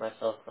going to teach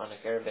myself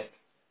Quranic Arabic.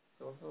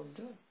 They'll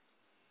do it.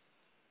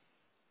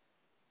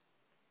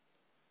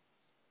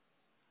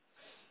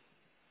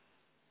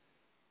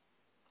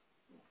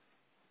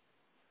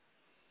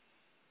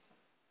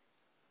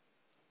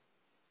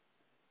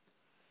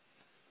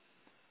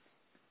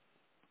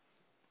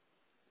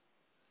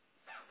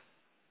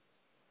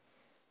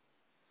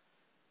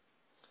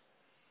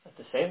 At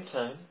the same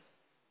time,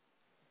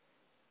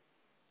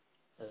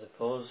 as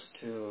opposed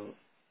to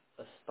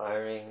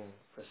aspiring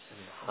for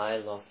some high,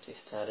 lofty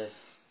status,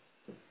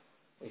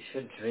 we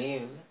should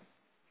dream,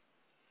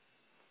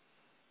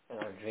 and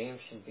our dream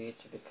should be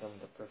to become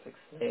the perfect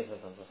slave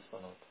of Allah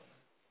subhanahu wa ta'ala.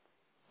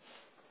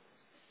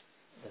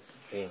 That's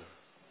the dream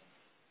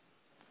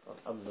of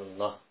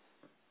Abdullah.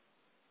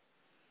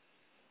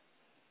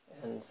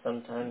 And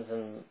sometimes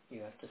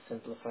you have to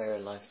simplify your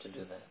life to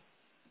do that.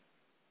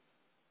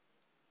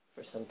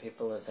 For some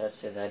people it's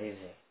actually that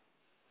easy.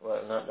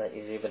 Well, not that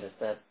easy, but it's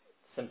that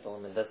simple.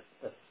 I mean,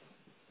 that's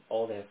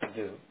all they have to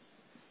do,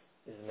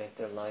 is make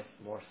their life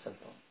more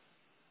simple.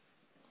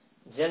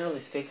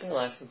 Generally speaking,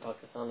 life in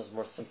Pakistan is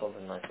more simple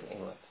than life in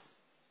England.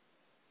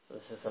 So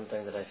this is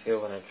something that I feel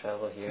when I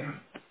travel here.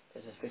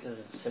 It's just because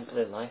it's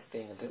simply life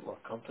being a bit more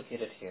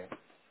complicated here.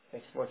 It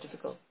makes it more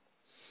difficult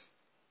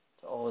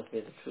to always be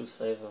the true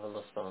slave of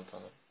Allah subhanahu wa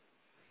ta'ala.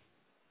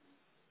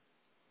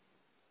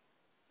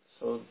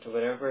 So to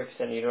whatever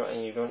extent you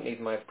don't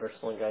need my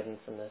personal guidance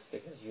in this,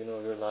 because you know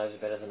your lives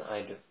better than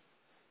I do.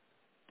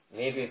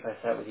 Maybe if I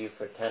sat with you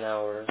for 10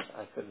 hours,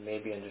 I could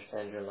maybe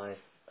understand your life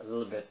a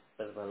little bit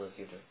as well as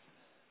you do.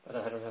 But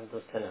I don't have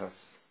those 10 hours.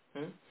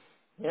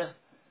 Yeah.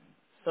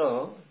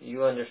 So,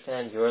 you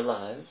understand your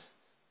lives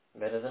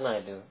better than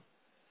I do,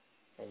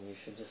 and you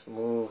should just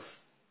move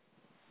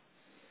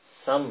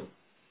some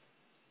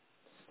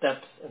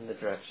steps in the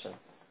direction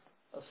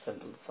of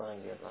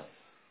simplifying your life.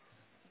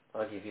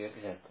 I'll give you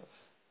examples.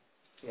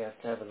 You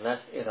have to have less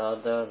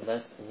irada,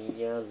 less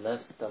niyyah,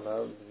 less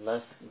talab,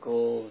 less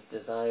goals,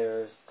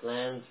 desires,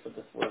 plans for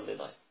this worldly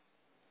life.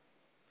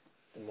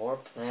 The more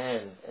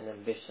plans and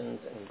ambitions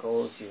and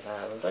goals you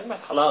have, I'm talking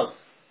about halal.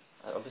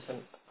 Obviously,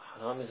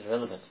 haram is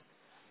relevant.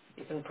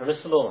 Even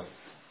permissible ones.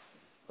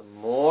 The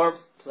more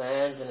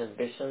plans and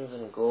ambitions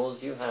and goals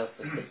you have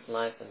for this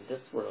life and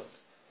this world,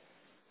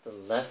 the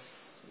less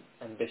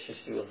ambitious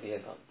you will be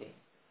about being.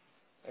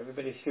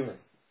 Everybody's human.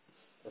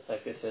 Just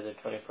like they say, there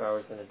are 24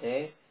 hours in a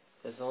day.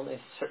 There's only a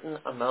certain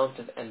amount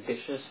of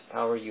ambitious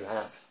power you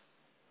have.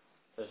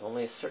 There's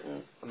only a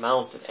certain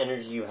amount of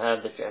energy you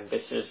have that you're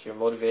ambitious, you're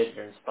motivated,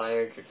 you're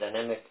inspired, you're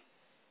dynamic.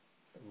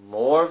 The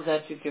more of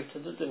that you give to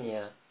the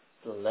dunya,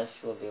 the less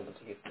you will be able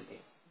to give to deen.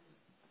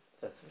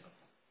 That's it.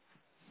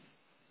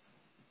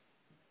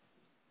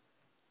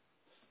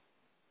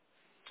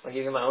 I'll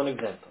give you my own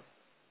example.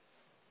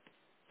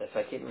 If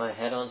I keep my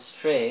head on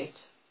straight,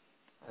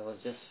 I will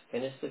just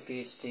finish the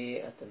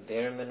PhD at the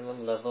bare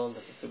minimum level that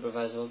the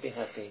supervisor will be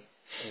happy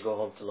and go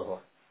home to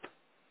Lahore.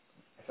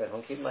 If I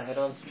don't keep my head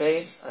on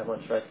straight, I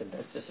want to write the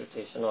best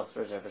dissertation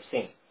Oxford's ever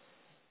seen.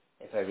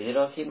 If I really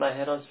don't keep my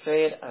head on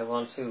straight, I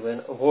want to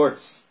win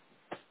awards.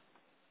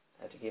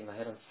 I have to keep my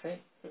head on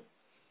straight.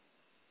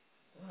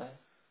 Why?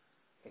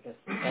 Because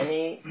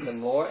the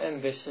more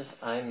ambitious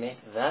I make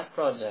that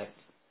project,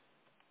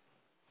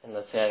 and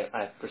let's say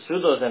I pursue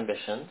those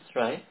ambitions,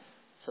 right?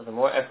 So the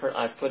more effort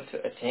I put to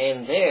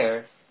attain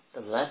there,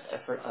 the less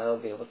effort I will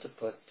be able to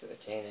put to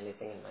attain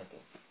anything in my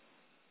being.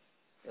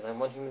 Because I'm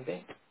one human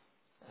being.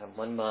 I have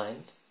one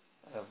mind.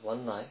 I have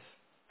one life.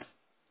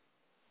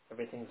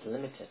 Everything's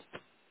limited.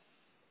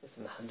 It's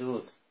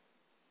mahdud.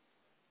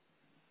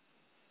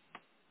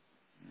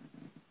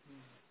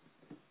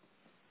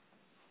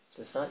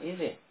 So it's not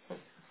easy.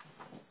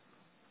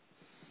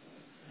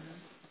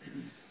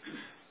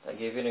 I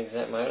gave you an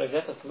example. My own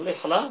example. It's really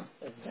halal.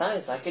 It's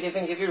nice. I could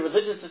even give you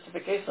religious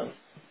justifications.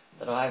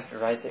 That I have to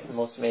write the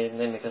most amazing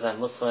thing because I'm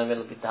Muslim.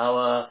 It'll be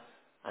dawah.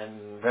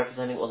 I'm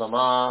representing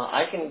ulama.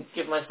 I can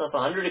give myself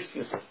 100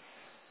 excuses,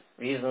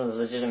 reasons,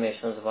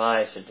 legitimations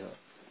why I should do it.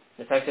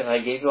 In fact, if I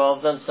gave you all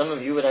of them, some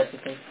of you would actually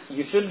think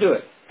you should do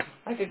it.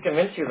 I could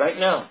convince you right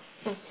now.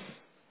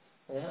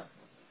 Yeah.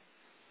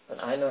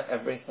 But I know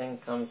everything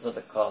comes with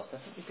a cost.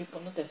 That's what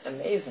people look at. It's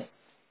amazing.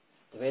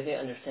 The way they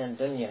understand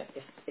dunya,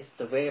 it's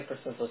the way a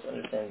person's supposed to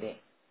understand deen.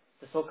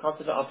 This whole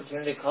concept of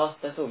opportunity cost,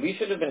 that's what we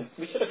should have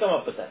come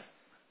up with that.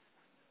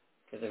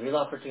 Because the real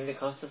opportunity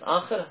cost is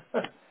akhirah.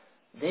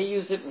 They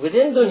use it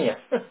within dunya.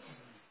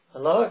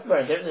 Allahu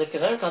Akbar. There's a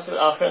concept of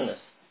akhirah in this.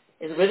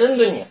 It's within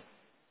dunya.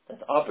 That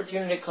the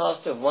opportunity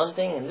cost of one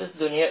thing in this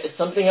dunya is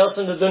something else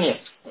in the dunya.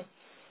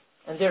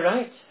 And they're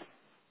right.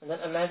 And then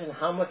imagine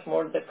how much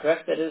more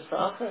correct that is for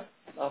akhirah.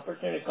 The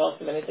opportunity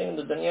cost of anything in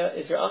the dunya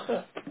is your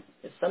akhirah.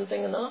 It's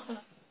something in the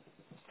akhirah.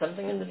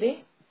 Something in the deen.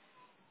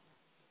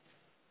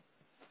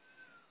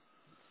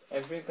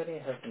 Everybody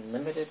has a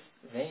limited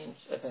range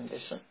of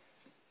ambition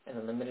and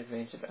a limited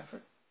range of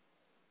effort.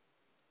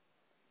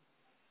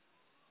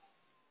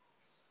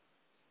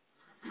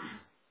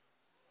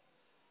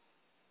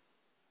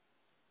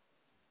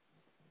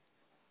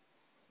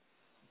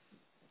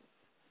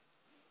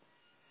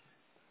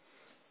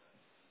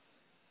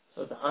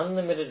 So the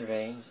unlimited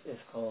range is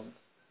called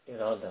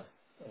irada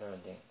in our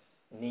deen.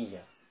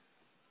 Niyya.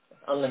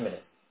 It's unlimited.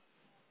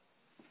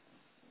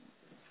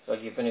 So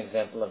I'll give you an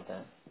example of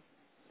that.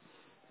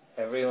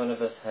 Every one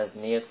of us has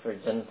niyyat for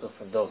Jannatul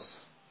Firdaus.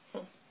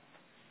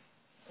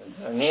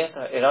 Our niyyat,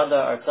 our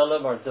irada, our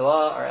talab, our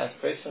dua, our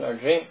aspiration, our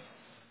dream.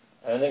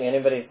 I don't think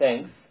anybody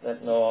thinks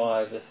that, no,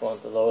 I just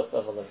want the lowest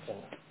level of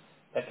Jannah.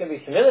 That can be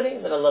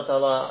humility, that Allah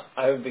Ta'ala,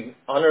 I would be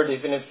honored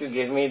even if you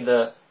gave me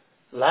the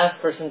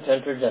last person to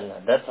enter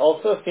Jannah. That's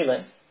also a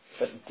feeling.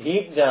 But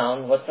deep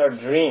down, what's our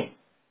dream?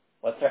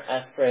 What's our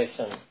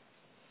aspiration?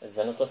 Is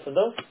Jannatul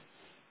Firdaus?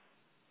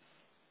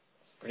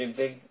 Pretty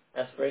big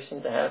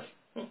aspiration to have.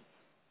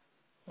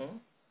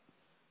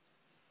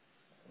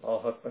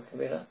 Allahu Akbar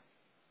Kabira.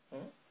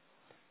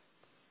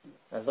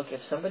 Now look, if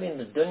somebody in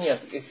the dunya,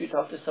 if you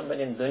talk to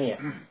somebody in dunya,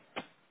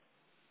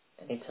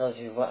 and he tells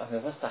you,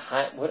 what's the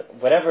high,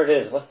 whatever it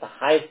is, what's the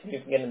highest you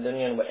can get in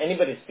dunya in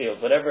anybody's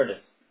field, whatever it is,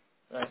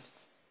 right?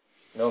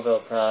 Nobel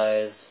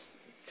Prize,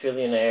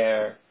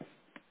 trillionaire,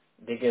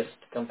 biggest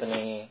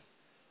company,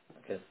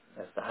 because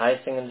that's the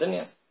highest thing in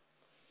dunya.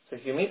 So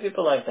if you meet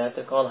people like that,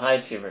 they're called high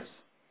achievers.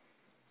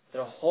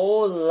 Their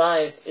whole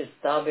life is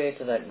tabi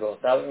to that goal.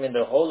 That would mean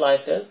their whole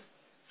life is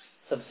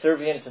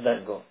subservient to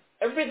that goal.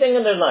 Everything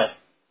in their life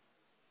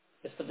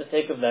is for the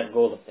sake of that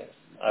goal of theirs.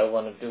 I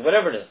want to do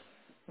whatever it is.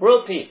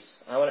 World peace.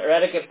 I want to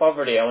eradicate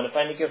poverty. I want to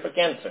find a cure for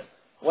cancer.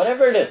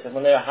 Whatever it is. And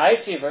when they're a high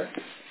achiever,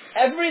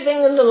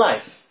 everything in the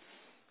life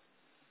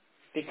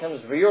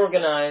becomes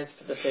reorganized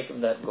for the sake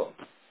of that goal.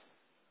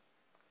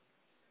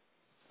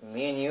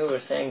 Me and you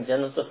were saying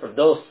Jannatul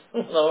Firdaus.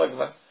 Allahu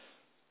Akbar.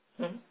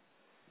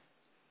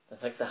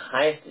 It's like the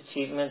highest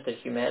achievement that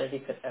humanity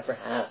could ever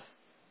have.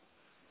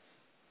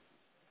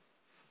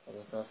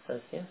 Allah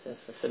says, yes, it's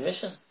a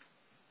submission.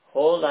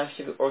 Whole life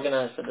should be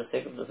organized for the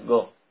sake of this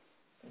goal.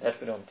 That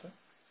we don't do.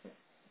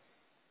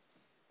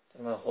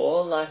 So my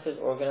whole life is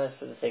organized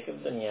for the sake of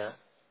dunya.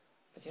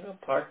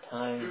 But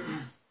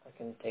part-time, I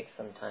can take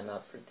some time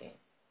out for deen.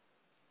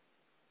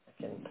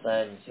 I can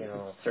pledge,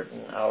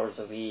 certain hours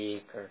a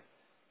week or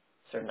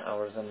certain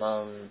hours a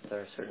month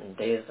or certain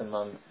days a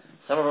month.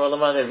 Some of our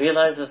ulama, they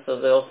realize this,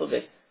 so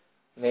they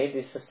made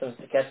these systems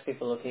to catch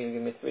people. Okay, you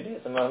give me 3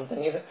 days a month,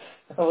 and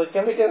what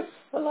can we do?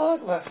 Allah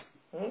Akbar.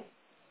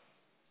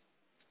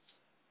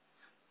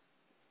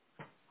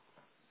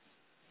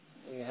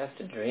 You have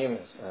to dream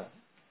as well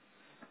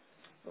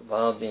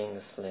while being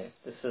a slave.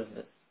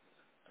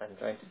 I'm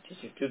trying to teach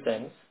you 2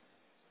 things.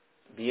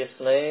 Be a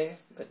slave,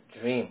 but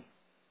dream.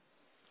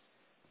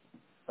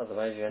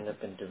 Otherwise you end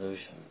up in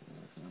delusion.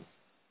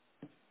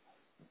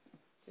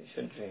 You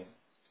should dream.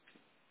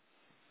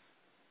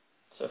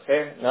 So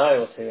fair. Now I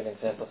will tell you an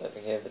example that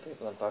we gave the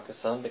people in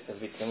Pakistan because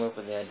we came up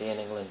with the idea in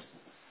England.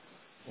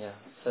 Yeah.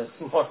 So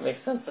it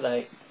makes sense that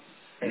I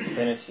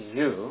explain it to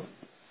you.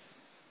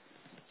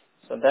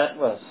 So that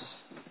was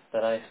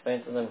that I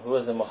explained to them who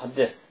is a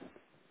muhaddith.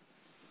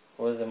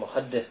 Who is a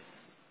muhaddith?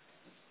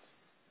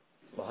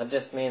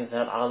 Muhaddith means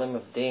that alim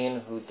of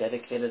deen who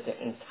dedicated their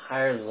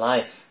entire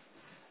life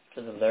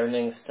to the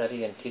learning,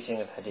 study, and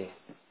teaching of hadith.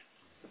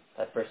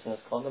 That person is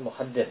called a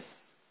muhaddith.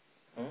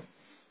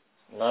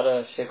 Not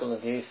a Sheikh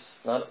al-Hadith,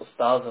 not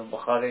Ustaz of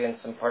Bukhari and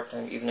some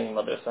part-time evening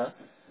madrasa.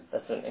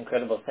 That's an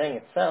incredible thing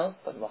itself.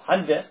 But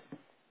Muhaddith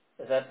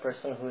is that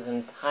person whose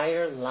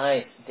entire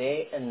life,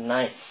 day and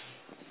night,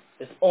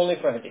 is only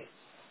for Hadith.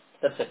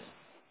 That's it.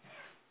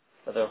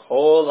 So their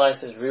whole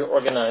life is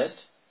reorganized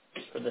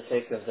for the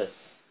sake of this.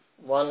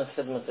 One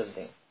khidmat of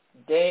deen.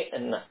 Day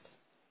and night.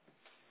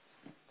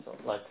 So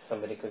like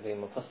somebody could be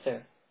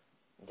mufassir,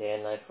 day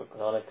and night for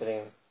Quran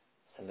Kareem.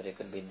 Somebody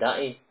could be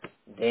da'i,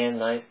 day and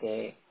night,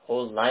 their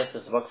whole life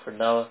is work for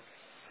dawah.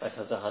 Like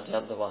Hazrat Haji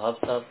Abdul Wahab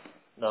Sahib,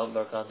 Dawah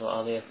Barakatuh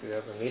Ali, if you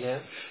ever meet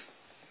him,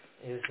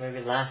 he was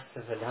maybe last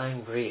of a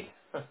dying breed.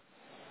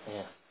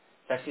 Yeah.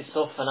 It's actually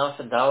so fana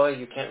for dawah,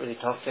 you can't really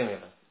talk to him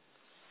even.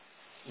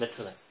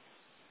 Literally.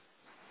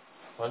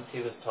 Once he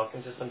was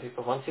talking to some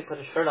people, once he put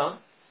his shirt on,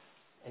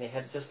 and he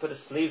had just put his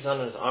sleeves on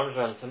and his arms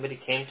around. Somebody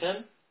came to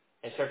him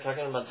and started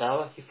talking about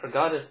dawah. He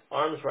forgot his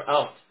arms were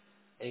out.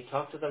 And he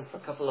talked to them for a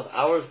couple of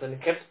hours, and he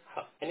kept,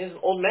 and he's an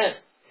old man,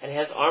 and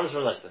his arms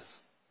were like this.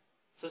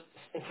 So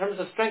in terms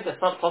of strength,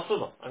 that's not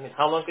possible. I mean,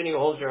 how long can you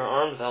hold your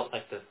arms out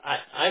like this?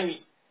 I'm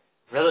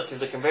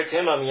relatively, compared to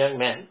him, I'm a young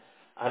man.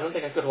 I don't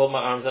think I could hold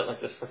my arms out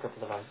like this for a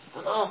couple of hours.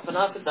 No, but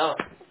not the dawah.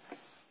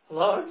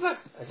 Allahu Akbar.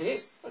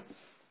 Ajib.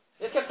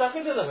 He kept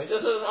talking to them. He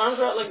just, his arms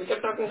were out like he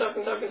kept talking.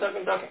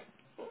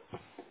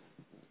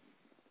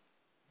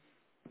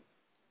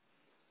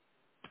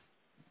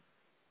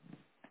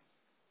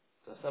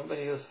 So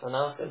somebody who's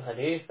fanat in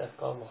hadith, that's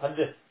called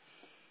muhaddith.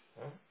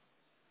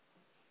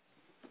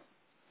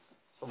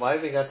 So why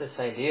we got this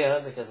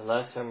idea? Because the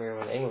last time we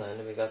were in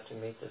England, we got to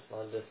meet this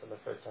muhaddith for the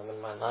first time in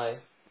my life,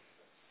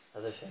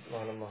 as a Sheikh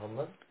Maulana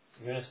Muhammad,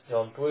 Yunus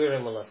Jaunpuri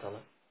Rahimahullah Ta'ala.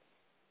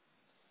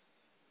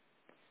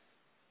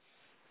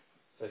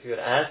 So if you had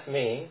asked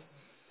me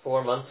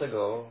 4 months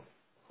ago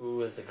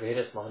who is the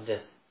greatest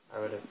muhaddith, I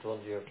would have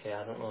told you, okay,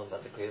 I don't know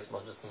about the greatest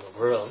muhaddith in the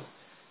world,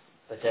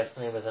 but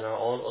definitely within our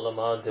own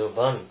ulama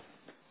Deoband,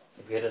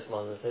 the greatest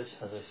muhaddith is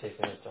Hazrat Sheikh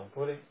Yunus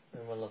Jaunpuri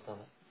Rahimahullah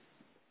Ta'ala.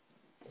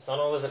 It's not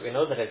always that we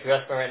know that. If you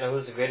ask me right now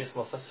who's the greatest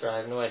mufassir, I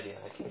have no idea.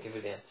 I can't give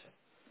you the answer.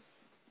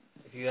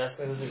 If you ask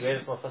me who's the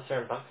greatest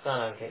mufassir in Pakistan,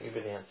 I can't give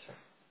you the answer.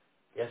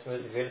 If you ask me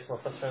who's the greatest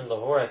mufassir in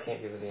Lahore, I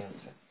can't give you the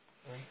answer.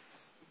 Right?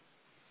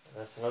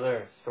 That's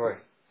another story.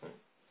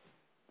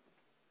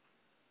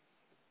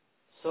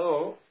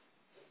 So,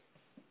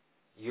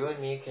 you and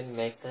me can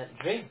make that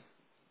dream.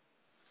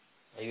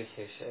 You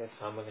say, Sheikh,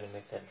 how am I going to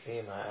make that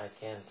dream? I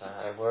can't.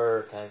 I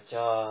work, I have a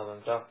job,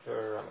 I'm a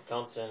doctor, I'm an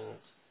accountant.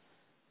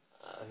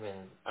 I mean,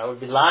 I would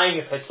be lying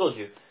if I told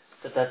you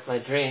that that's my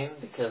dream,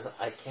 because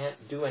I can't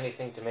do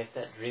anything to make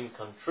that dream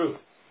come true.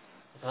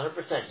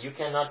 100%. You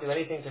cannot do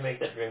anything to make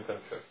that dream come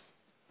true.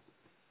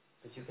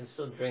 But you can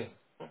still dream.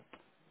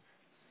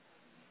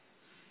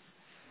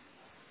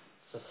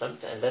 So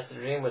sometimes that's a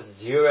dream with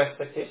zero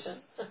expectation.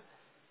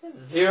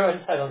 Zero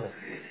entitlement.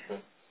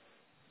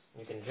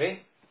 You can dream.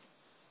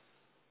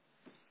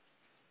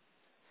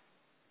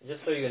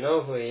 Just so you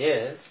know who he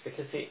is,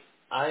 because see,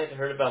 I had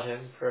heard about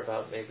him for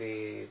about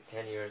maybe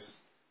 10 years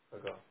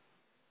ago.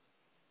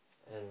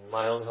 And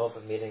my only hope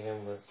of meeting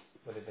him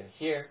would have been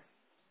here.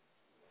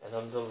 And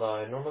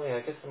alhamdulillah, normally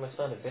I guess my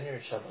son had been here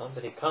in Shaban,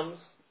 but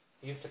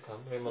he used to come,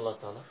 Rahimahullah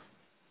Ta'ala,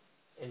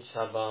 in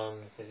Shaban,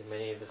 because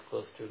many of his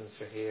close students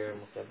are here,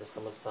 Mufti Abdul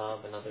Samad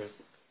Saab and others,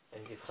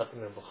 and he's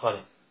Khatim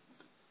al-Bukhari.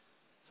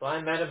 So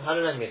I met him. How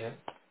did I meet him?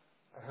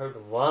 I heard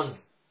one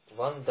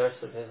dars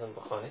of his in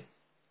Bukhari.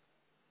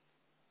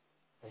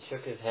 I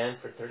shook his hand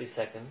for 30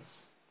 seconds,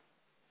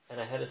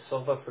 and I had a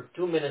sofa for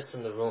 2 minutes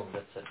in the room.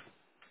 That's it.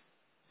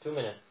 2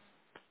 minutes.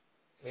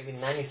 Maybe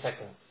 90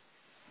 seconds.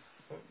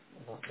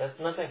 That's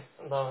nothing.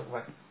 Allahu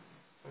Akbar.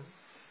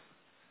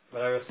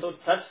 But I was so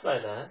touched by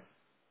that,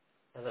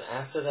 and then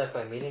after that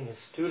by meeting his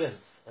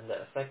students and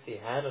the effect he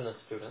had on his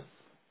students.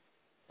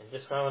 And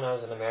just now when I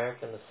was in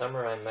America in the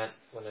summer, I met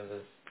one of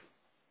his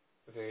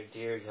very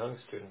dear young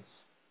students.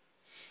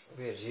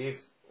 Very ajib,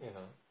 you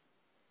know.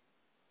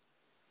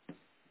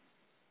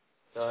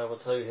 So I will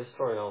tell you his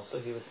story also.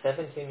 He was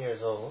 17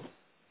 years old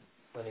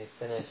when he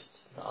finished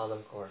the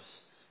Alam course.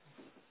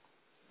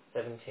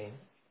 17.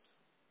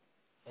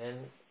 And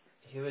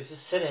he was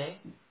just sitting,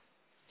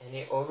 and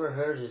he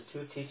overheard his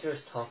two teachers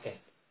talking.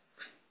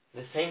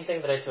 The same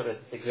thing that I told him,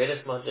 the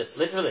greatest muhaddith.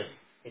 Literally,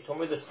 he told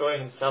me the story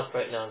himself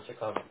right now in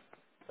Chicago.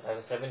 But I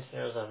was 17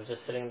 years old, I was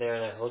just sitting there,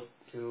 and I heard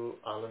two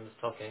Alims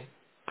talking.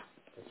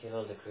 That, you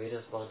know, the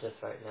greatest muhaddith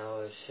right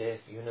now is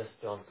Sheikh Yunus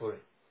Jaunpuri.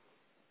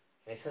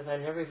 And he says, I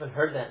never even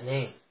heard that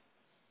name.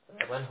 So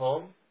I went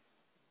home,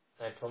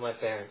 and I told my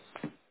parents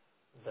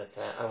that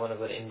I want to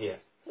go to India.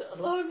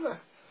 Allahu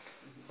Akbar.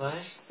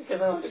 Why?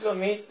 Because I want to go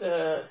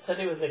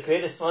study with the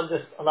greatest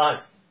muhaddith alive.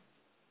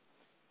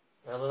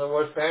 In other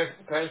words,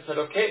 parents said,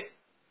 okay.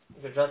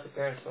 Gujarati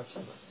parents,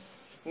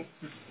 mashallah.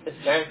 His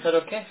parents said,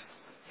 okay.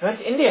 He went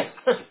to India.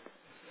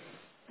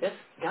 This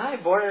guy,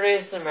 born and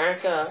raised in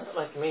America,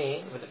 like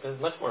me, but it was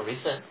much more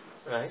recent,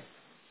 right?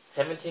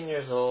 17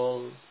 years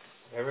old,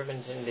 never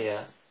been to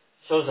India,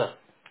 shows up.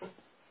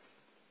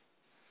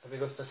 So he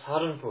goes to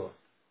Saharanpur.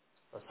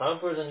 Well,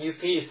 Saharanpur is in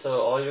UP,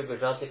 so all your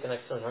Gujarati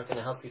connections aren't going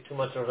to help you too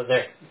much over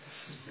there.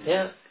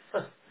 Yeah.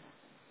 Huh.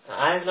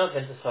 I have not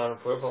been to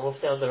Saharanpur, but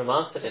Mufti Abdul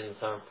Rahman studied in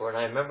Saharanpur, and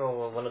I remember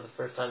one of the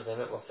first times I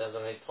met Mufti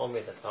Abdul Rahman, he told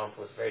me that Saharanpur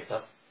was very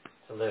tough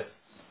to live.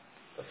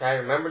 Okay, I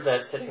remember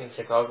that sitting in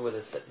Chicago with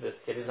this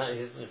kid, he's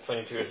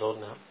 22 years old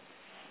now,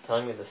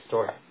 telling me the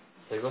story.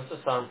 So he goes to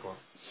Saharanpur.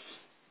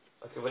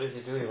 Okay, what does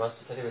he do? He wants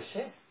to study with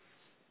Sheikh.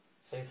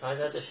 So he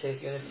finds out the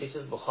Sheikh Yunus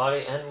teaches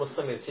Bukhari and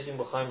Muslim. He's teaching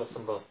Bukhari and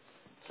Muslim both.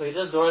 So he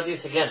does Dora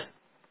Hadith again.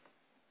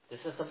 This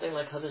is something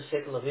like Hazrat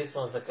Sheikh Al-Aziz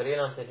on Zakaria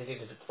Nam said he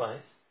did it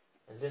twice.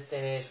 In this day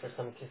and age, for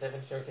some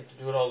 17 kid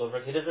to do it all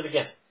over, he does it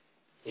again.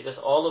 He does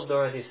all of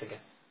Dora Hadith again.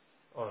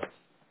 Alright.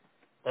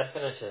 That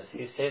finishes.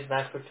 He stays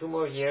back for 2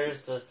 more years,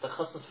 does the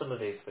Khasus fil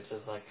Hadith, which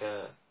is like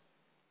a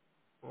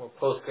more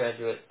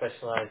postgraduate,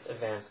 specialized,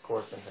 advanced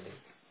course in Hadith.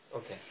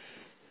 Okay.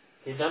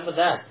 He's done with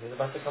that. He's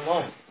about to come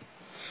home.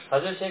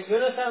 Hazrat Sheikh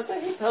Yunus out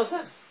there, he tells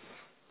him,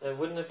 that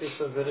wouldn't it be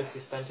so good if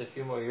you spent a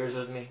few more years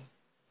with me?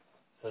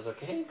 He says,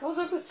 okay. He goes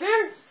up the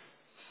stairs.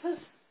 Says,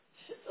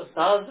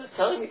 Ustaz is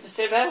telling me to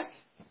stay back.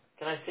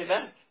 Can I stay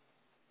back?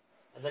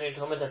 And then he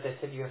told me that they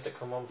said you have to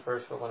come home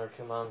first for 1 or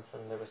 2 months,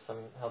 and there was some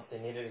help they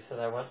needed. He said,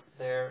 I went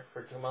there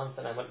for 2 months,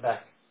 and I went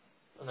back.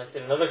 And I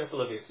stayed another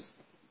couple of years.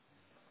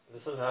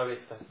 This is how we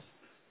spent.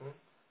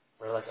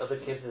 Where like other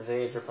kids his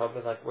age are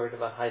probably like worried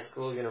about high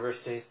school,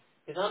 university.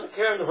 He's not a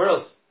care in the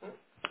world.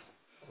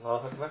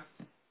 Allahu Akbar.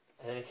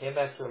 And then he came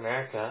back to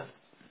America,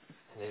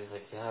 and he was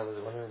like, yeah, I was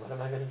wondering, what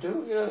am I going to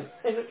do? You know,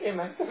 I just came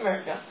back to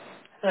America.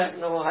 I have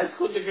no high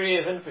school degree,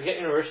 even forget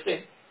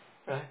university.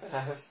 Right? But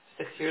I have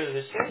 6 years of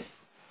history.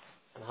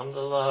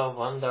 Alhamdulillah,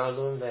 one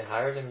Darul, they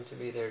hired him to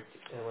be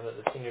one of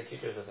the senior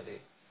teachers of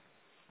Hadith.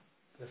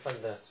 Just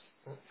like that.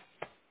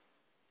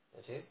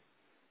 Okay?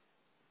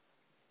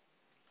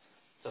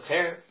 So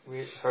here,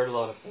 we heard a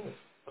lot of things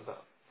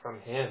from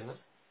him,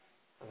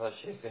 about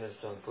Shaykh Yunus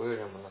Jaunpuri,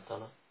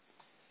 Rahimahullah.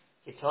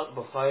 He taught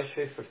Bukhari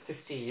Sharif for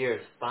 50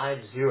 years,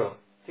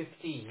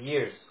 50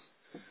 years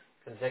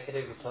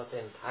consecutive. He taught the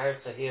entire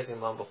Sahih of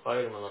Imam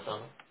Bukhari,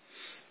 Rahimahullah.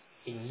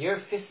 In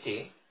year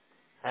 50,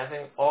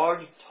 having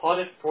already taught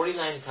it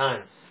 49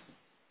 times,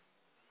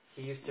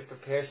 he used to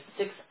prepare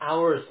 6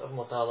 hours of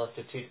mutala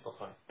to teach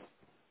Bukhari.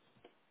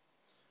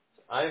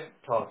 So I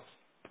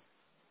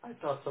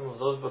taught some of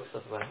those books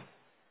as well.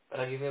 But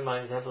I'll give you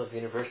my example of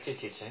university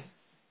teaching.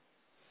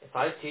 If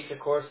I teach a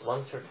course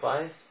once or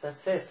twice, that's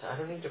it. I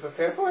don't need to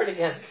prepare for it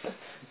again.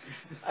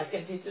 I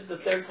can teach it the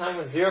 3rd time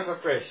with zero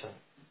preparation.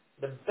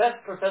 The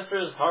best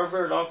professors,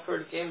 Harvard,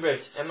 Oxford,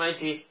 Cambridge,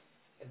 MIT,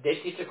 if they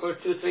teach a course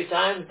 2-3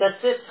 times,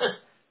 that's it.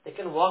 They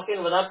can walk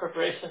in without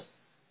preparation.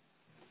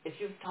 If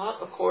you've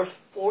taught a course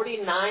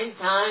 49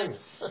 times,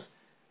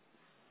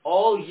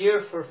 all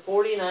year for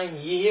 49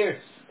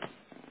 years,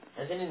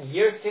 and then in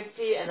year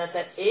 50 and at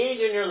that age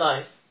in your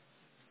life,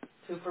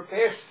 to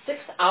prepare 6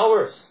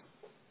 hours,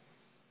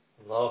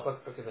 Allahu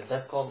Akbar,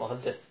 that's called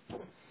muhaddith.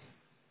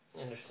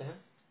 You understand?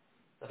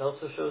 That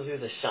also shows you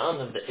the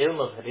shan of the ilm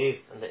of hadith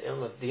and the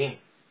ilm of deen,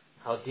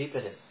 how deep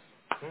it is.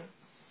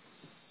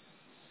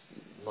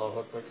 Allahu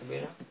Akbar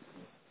kabira.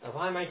 Now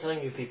why am I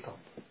telling you people?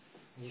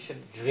 You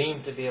should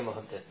dream to be a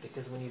muhaddith,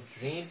 because when you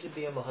dream to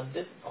be a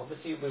muhaddith,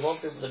 obviously we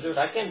won't be able to do it.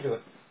 I can't do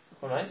it.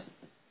 Alright?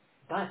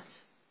 But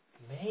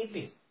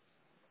maybe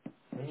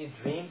when you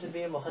dream to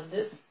be a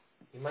muhaddith,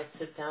 you might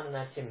sit down and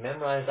actually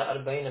memorize the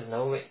Arba'in of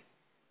Nawawi.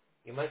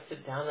 You might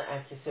sit down and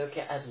actually say,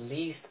 okay, at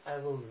least I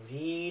will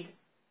read,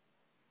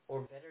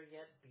 or better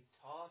yet, be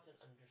taught and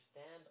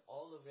understand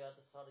all of Riyadh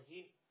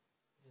al-Salihin.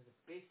 It is a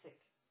basic,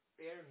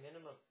 bare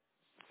minimum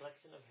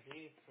collection of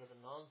hadith for the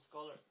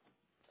non-scholar to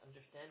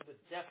understand with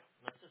depth,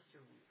 not just to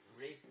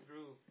race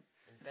through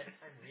in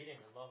bedtime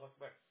reading. Allahu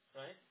Akbar.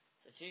 Right?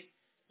 So cheap.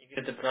 You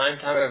get the prime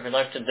time of your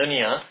life to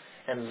dunya,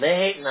 and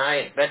late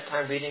night,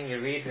 bedtime reading, you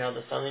read Riyadh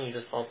al-Salihin, you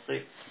just fall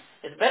asleep.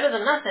 It's better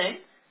than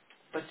nothing,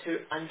 but to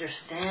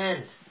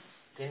understand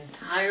the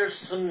entire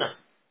sunnah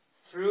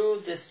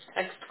through this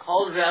text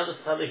called Riyadh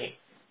al-Salihin.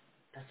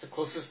 That's the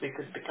closest we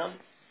could become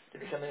to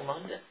becoming a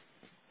muhaddith.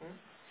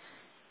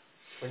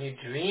 When you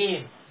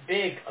dream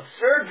big,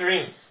 absurd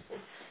dreams,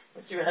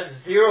 which you have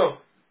zero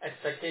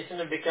expectation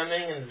of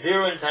becoming and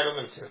zero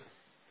entitlement to,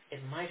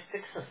 it might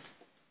fix us.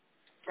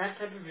 That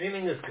type of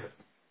dreaming is good.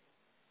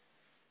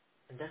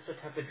 And that's the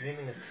type of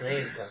dreaming a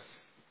slave does.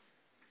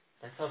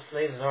 That's how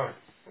slaves are.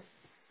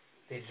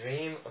 They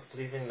dream of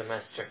pleasing the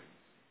master.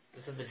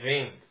 This is the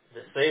dream.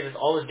 The slave is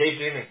always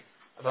daydreaming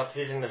about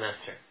pleasing the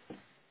master.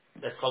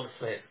 That's called a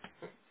slave.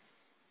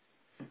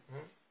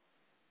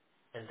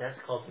 And that's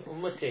called an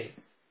ummati,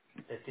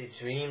 that they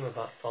dream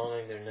about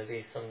following their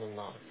Nabi sallallahu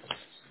alaihi wasallam.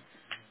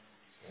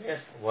 Yes,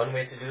 one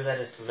way to do that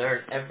is to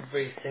learn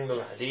every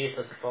single hadith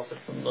of the Prophet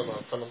sallallahu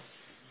alaihi wasallam.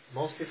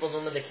 Most people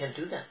know that they can't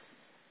do that.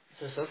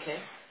 So it's okay.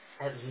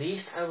 At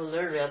least I will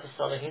learn Riyadh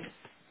al-Salihin.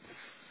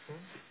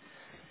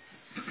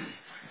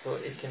 So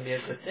it can be a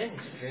good thing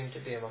to dream to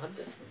be a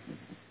muhaddith.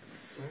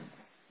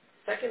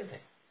 Second thing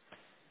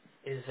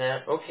is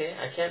that, okay,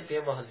 I can't be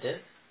a muhaddith,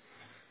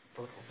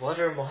 but what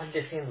are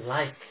muhaddithin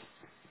like?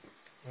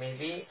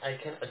 maybe I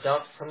can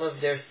adopt some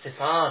of their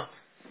sifat,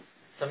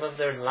 some of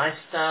their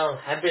lifestyle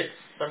habits,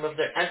 some of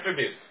their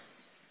attributes.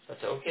 So I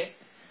said, okay.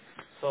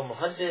 So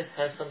Muhaddith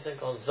has something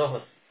called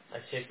Zuhud.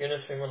 Like Shaykh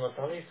Yunus Rahimahullah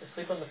Ta'ala used to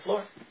sleep on the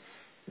floor.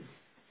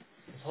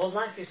 His whole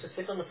life he used to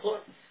sleep on the floor.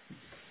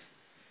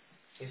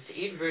 He used to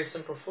eat very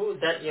simple food.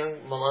 That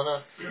young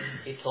Malana,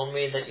 he told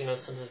me that,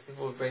 sometimes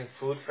people would bring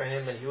food for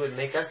him and he would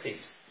make us eat.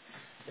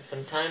 And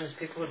sometimes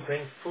people would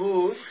bring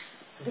food,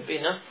 there'd be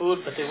enough food,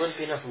 but there wouldn't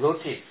be enough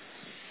roti.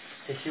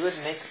 So he would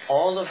make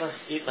all of us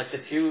eat, like the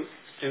few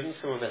students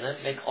who were with him,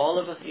 make all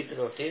of us eat the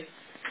rotis,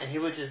 and he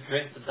would just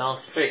drink the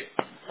dal straight,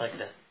 like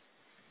that.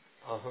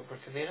 Allahu Akbar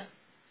Kabira.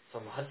 So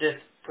Muhaddith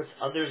puts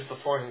others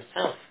before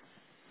himself.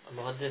 A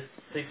Muhaddith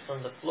sleeps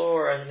on the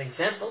floor as an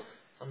example.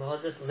 A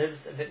Muhaddith lives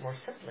a bit more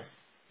simply.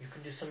 You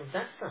can do some of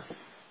that stuff.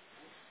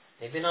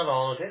 Maybe not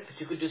all of it, but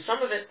you could do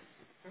some of it.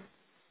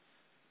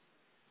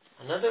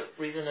 Another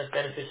reason that's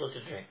beneficial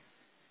to drink.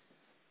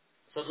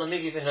 So let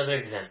me give you another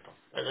example.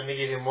 Let me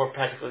give you a more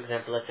practical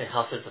example. Let's say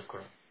Hafiz of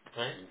Quran.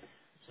 Right?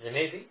 So there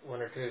may be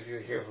one or two of you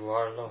here who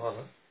are, Allahu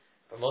Alam,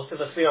 but most of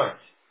us we aren't.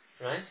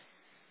 Right?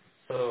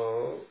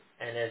 So,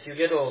 and as you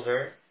get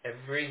older,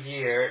 every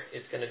year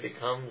it's going to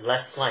become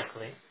less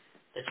likely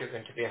that you're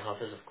going to be a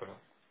Hafiz of Quran.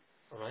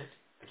 Alright?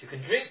 But you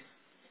can dream.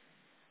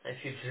 And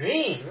if you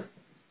dream,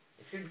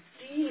 if your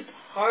deep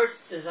heart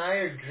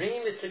desire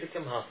dream is to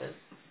become Hafiz,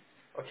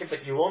 okay,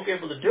 but you won't be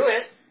able to do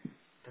it,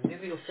 but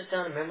maybe you'll sit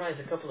down and memorize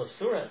a couple of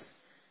surahs.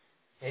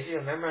 Maybe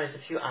you'll memorize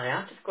a few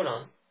ayat of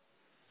Quran.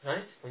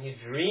 Right? When you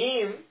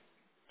dream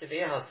to be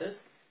a Hafiz,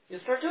 you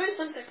start doing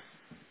something.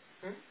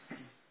 Hmm?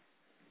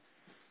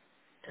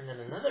 And then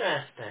another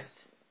aspect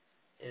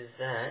is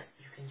that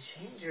you can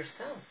change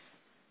yourself.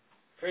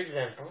 For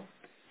example,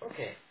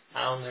 okay,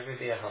 I'll never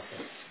be a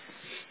Hafiz.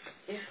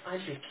 If I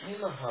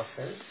became a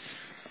Hafiz,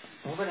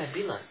 what would I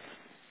be like?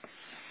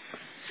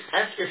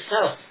 Ask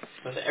yourself,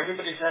 whether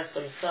everybody's asked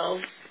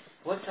themselves,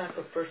 what type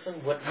of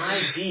person would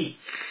I be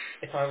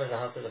if I was a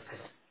Hafiz of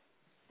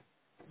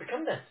Quran?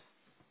 Become that.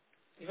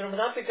 Even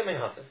without becoming a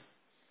Hafiz.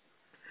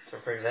 So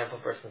for example,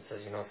 a person says,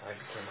 if I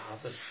became a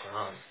Hafiz of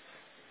Quran,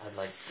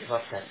 I'd give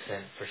up that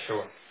sin for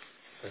sure.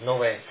 There's no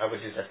way I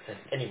would do that sin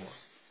anymore.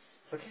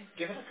 Okay,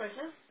 give it up right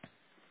now.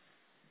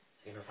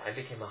 If I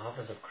became a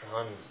Hafiz of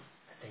Quran,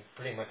 I think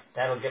pretty much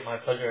that'll get my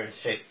Fajr in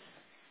shape.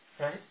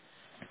 Right?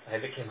 If I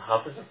became a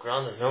Hafiz of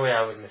Quran, there's no way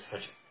I would miss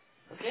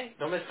Fajr. Okay,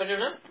 don't miss Fajr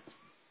now.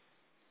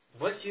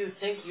 What do you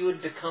think you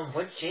would become?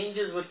 What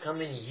changes would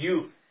come in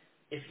you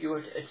if you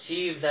were to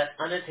achieve that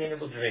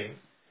unattainable dream?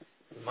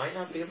 You might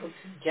not be able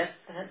to get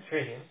that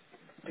dream.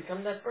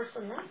 Become that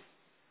person now.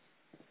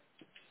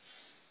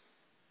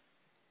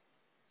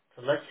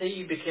 So let's say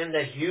you became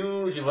that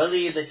huge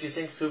wali that you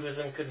think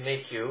Sufism could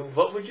make you.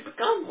 What would you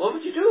become? What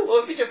would you do?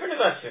 What would be different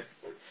about you?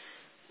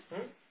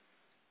 Hmm?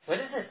 What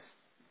is it?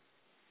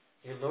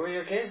 You lower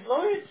your gaze,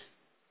 lower it.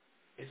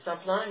 You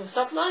stop lying,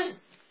 stop lying.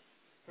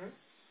 Hmm?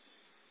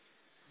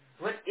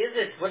 What is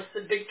it? What's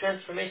the big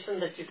transformation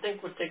that you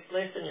think would take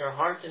place in your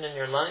heart and in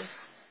your life?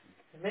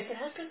 And make it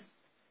happen.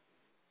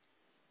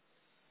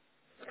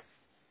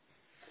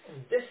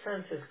 In this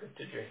sense, it's good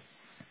to dream.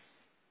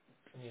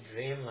 When you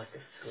dream like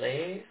a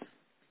slave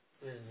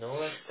with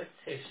no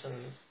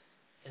expectations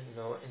and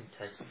no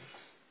entitlement.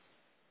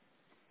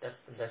 That's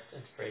the best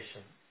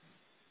inspiration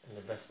and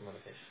the best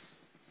motivation.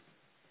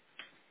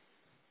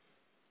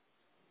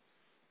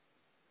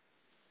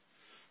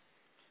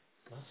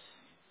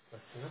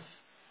 That's enough.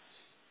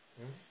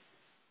 Hmm?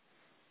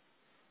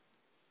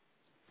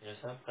 You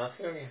just have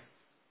coffee over here.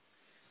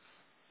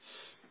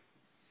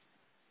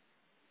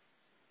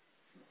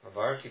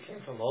 Mubarak, you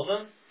came from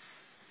Oldham?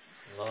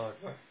 Allahu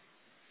Akbar.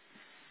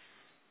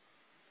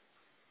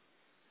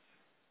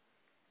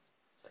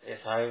 If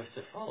I was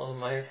to follow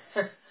my...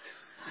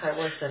 I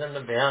once said in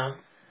the Bayan,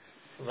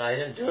 but I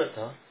didn't do it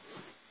though.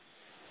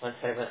 Once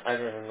I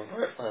don't remember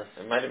where it was.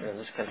 It might have been in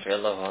this country,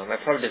 Allahu Akbar.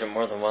 I probably did it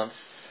more than once.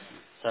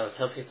 So I would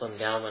tell people in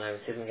Bayan when I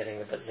was even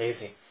getting a bit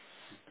lazy,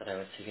 that I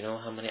would say, you know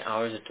how many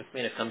hours it took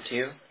me to come to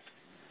you?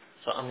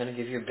 So I'm going to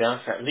give you a Bayan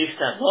for at least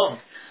that long.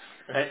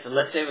 Right? So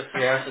let's say it was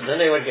 3 hours, so then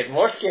they would get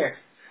more scared.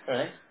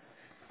 Right?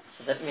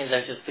 So that means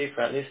I should sleep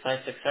for at least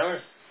 5-6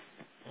 hours.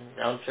 And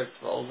round trip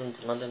from Oldham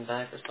to London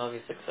back was probably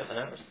 6-7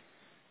 hours.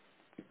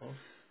 Hmm.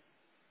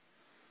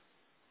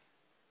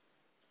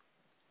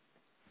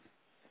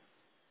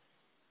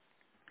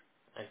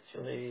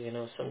 Actually,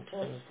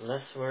 sometimes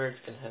less words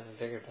can have a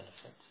bigger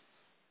benefit.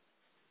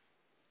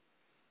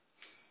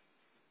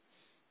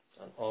 It's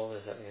not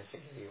always that we have to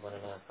give you 1.5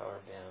 hour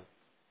beyond.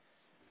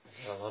 I've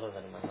had a lot of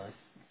that in my life.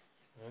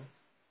 Hmm.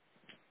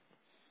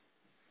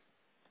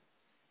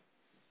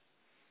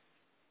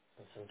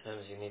 And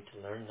sometimes you need to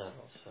learn that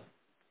also.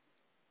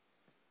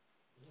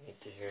 You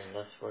need to hear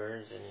less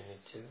words and you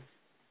need to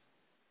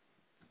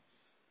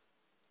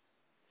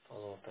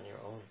follow up on your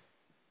own.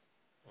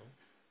 Hmm.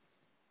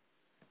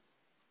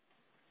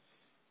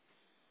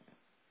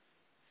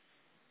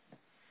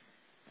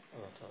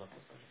 Allah Ta'ala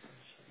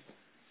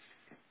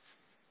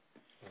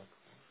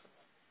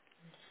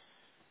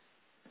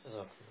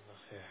جزاكم الله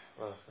خير.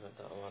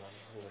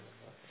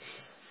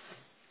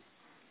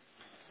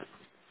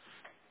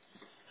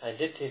 I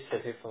did teach the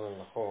people in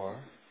Lahore,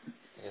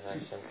 because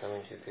actually I'm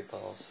coming to people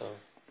also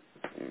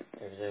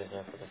every day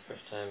now for the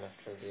first time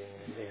after being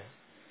in India.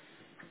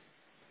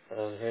 But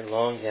it was a very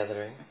long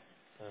gathering.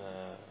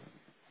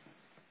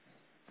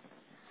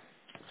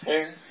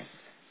 Here,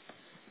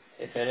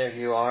 if any of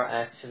you are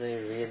actually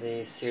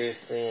really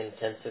seriously,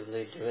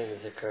 intensively doing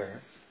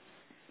zikr,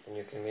 then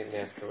you can meet me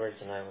afterwards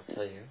and I will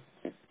tell you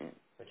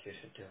what you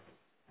should do.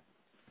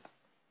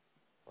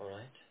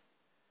 Alright?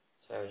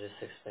 So I will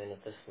just explain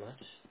it this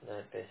much,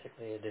 that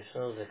basically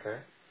additional zikr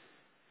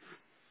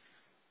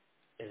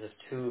is of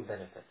two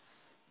benefits.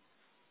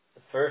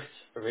 The first,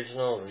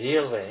 original,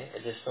 real way,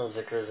 additional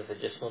zikr is of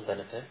additional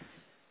benefit,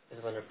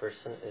 is when a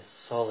person is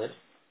solid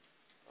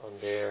on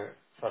their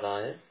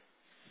fara'id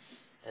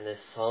and is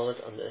solid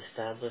on the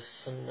established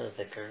sunnah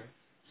zikr,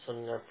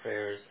 sunnah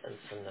prayers, and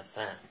sunnah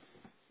fast.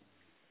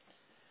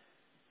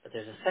 But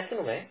there's a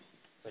second way,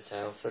 which I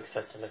also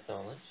accept and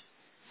acknowledge,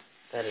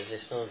 that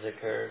additional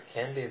zikr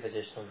can be of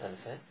additional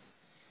benefit,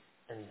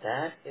 and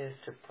that is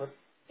to put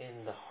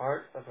in the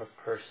heart of a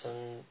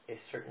person a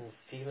certain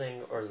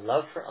feeling or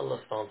love for Allah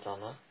subhanahu wa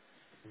ta'ala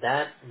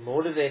that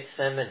motivates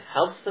them and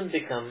helps them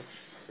become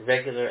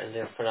regular in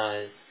their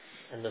fara'id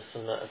and the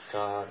sunnah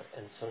azkar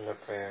and sunnah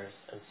prayers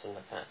and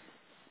sunnah fast.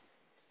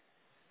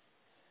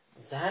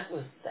 That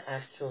was the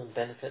actual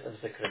benefit of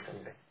zikr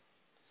kalbi.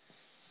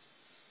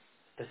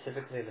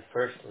 Specifically the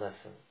first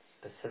lesson,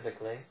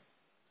 specifically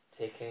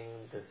taking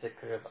the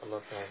zikr of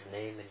Allah Ta'ala's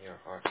name in your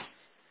heart.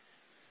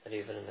 That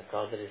even in the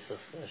Qadri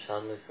Silsila,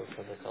 Shadli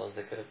Silsila, they call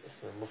zikr of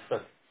Ism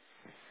Mufrad,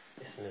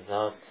 Ism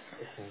Zat,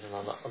 Ism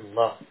Jalala,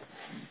 Allah.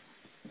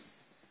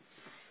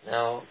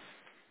 Now,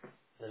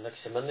 the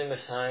Naqshbandi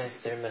Mashayikh,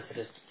 their method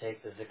is to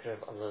take the zikr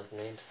of Allah's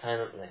name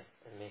silently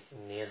and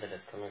making niyyah that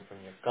it's coming from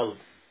your qalb.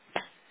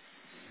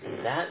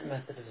 And that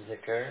method of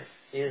zikr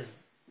is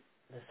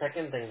the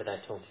second thing that I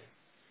told you.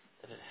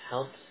 That it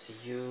helps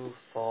you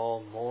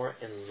fall more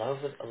in love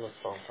with Allah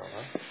subhanahu wa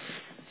ta'ala,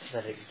 so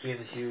that it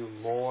gives you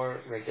more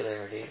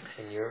regularity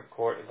in your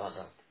core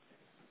ibadah.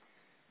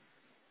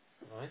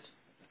 Right?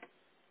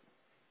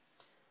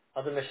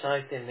 Other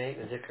mashayikh, they make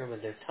zikr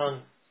with their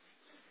tongue,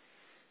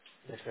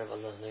 zikr of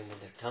Allah's name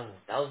with their tongue,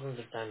 thousands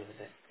of times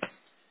a day.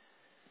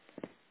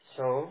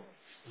 So,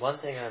 one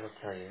thing I will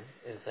tell you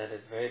is that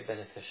it's very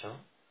beneficial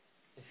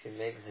if you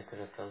make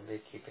zikr of qalbi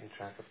keeping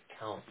track of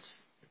count.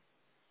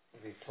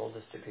 We've told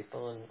this to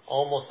people, and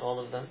almost all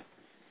of them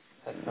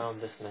have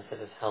found this method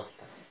has helped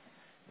them.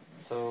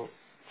 So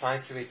try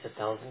to reach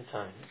 1,000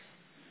 times.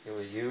 You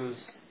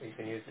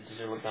can use the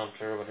digital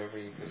counter or whatever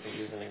you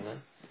use in England.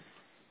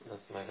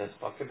 That's my best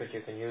pocket, but you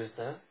can use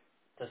the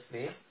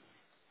tasbih.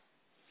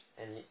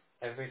 And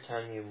every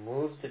time you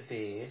move the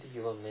bead,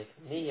 you will make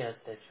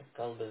niyyat that your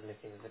qalb is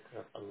making zikr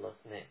of Allah's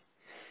name.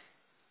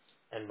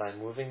 And by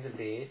moving the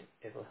bead,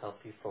 it will help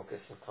you focus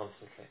and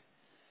concentrate.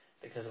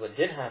 Because what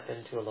did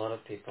happen to a lot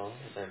of people,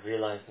 as I've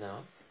realized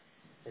now,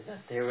 is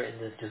that they were in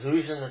this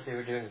delusion that they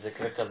were doing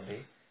zikr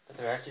qalbi, but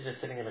they're actually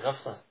just sitting in the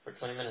ghafla for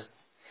 20 minutes.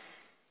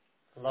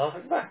 Allahu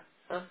Akbar.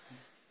 Huh?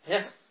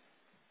 Yeah.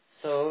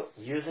 So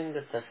using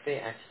the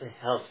tasbih actually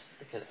helps,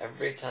 because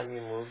every time you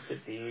move the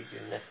bead,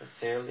 you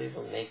necessarily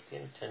will make the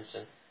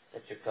intention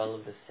that your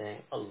qalb is saying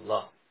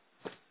Allah.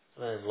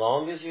 So as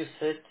long as you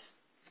sit,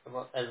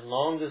 as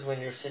long as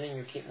when you're sitting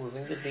you keep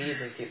moving the bead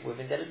and keep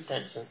moving that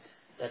intention,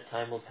 that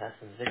time will pass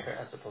in zikr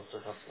as opposed to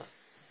ghafla.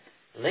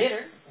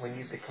 Later, when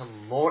you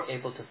become more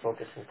able to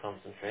focus and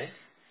concentrate,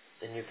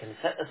 then you can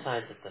set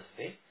aside the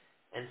tasbih,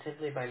 and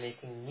simply by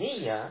making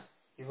niyyah,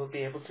 you will be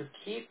able to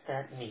keep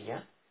that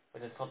niyyah,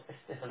 what is called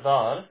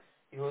istihdar.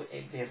 You will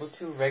be able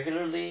to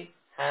regularly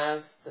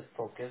have the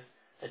focus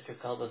that your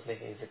qalb is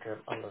making zikr of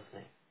Allah's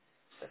name.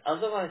 But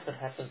otherwise, what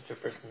happens to a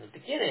person in the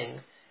beginning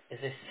is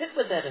they sit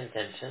with that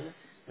intention,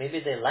 maybe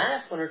they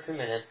last 1 or 2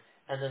 minutes,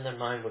 and then their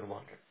mind would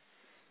wander.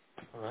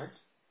 Alright?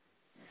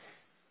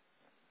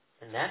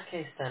 In that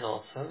case then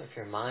also, if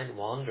your mind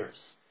wanders,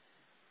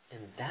 in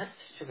that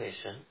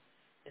situation,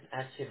 it's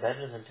actually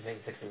better than to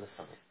make zikr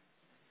l'sami.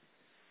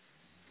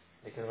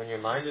 Because when your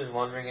mind is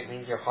wandering, it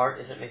means your heart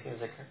isn't making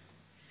zikr.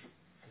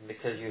 And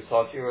because you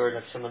thought you were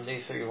a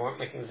Naqshbandi, so you weren't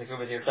making zikr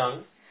with your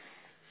tongue,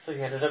 so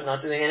you ended up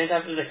not doing any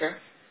type of zikr,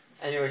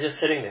 and you were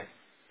just sitting there.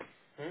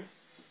 Hmm?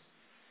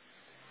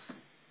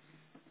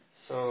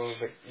 So,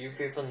 but you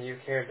people in the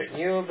UK are a bit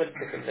new, but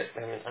because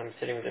I'm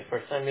sitting with it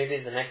first time,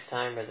 maybe the next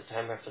time or the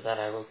time after that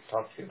I will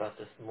talk to you about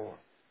this more.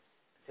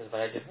 Because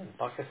what I did in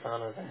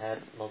Pakistan is I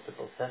had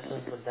multiple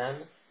sessions with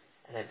them,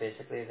 and I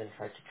basically then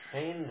tried to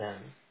train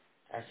them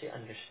to actually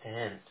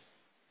understand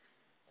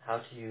how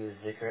to use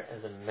zikr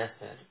as a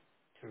method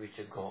to reach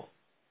a goal.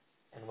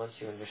 And once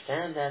you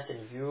understand that,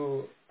 then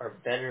you are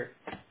better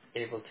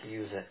able to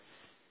use it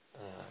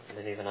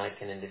than even I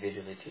can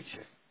individually teach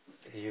you.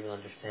 Because you will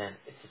understand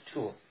it's a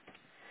tool.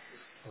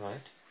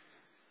 Alright?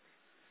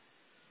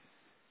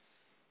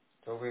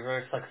 So we're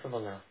very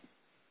flexible now.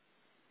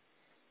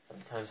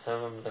 Sometimes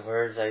some of the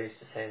words I used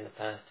to say in the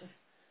past,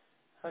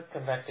 I'd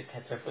come back to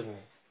catch up with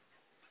me.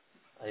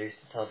 I used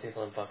to tell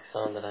people in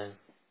Pakistan that I'm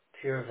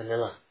pure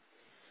vanilla.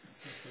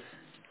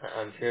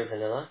 I'm pure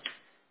vanilla,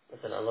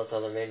 but then Allah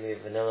Ta'ala made me a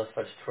vanilla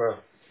fudge twirl.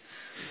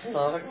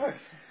 Allahu Akbar.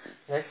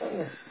 Next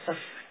one.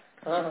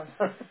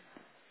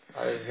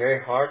 I was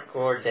very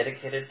hardcore,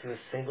 dedicated to a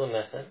single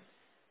method,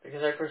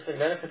 because I personally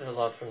benefited a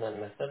lot from that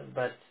method,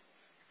 but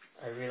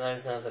I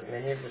realize now that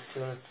many of the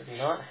students did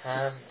not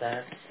have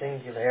that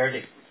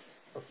singularity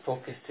of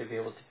focus to be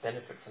able to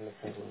benefit from a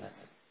single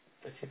method.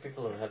 There are few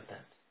people who have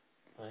that,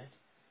 right?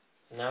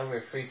 So now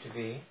we're free to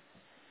be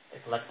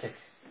eclectic,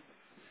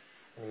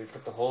 and we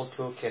put the whole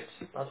toolkit,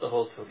 not the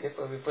whole toolkit,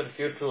 but we put a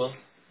few tools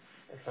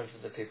in front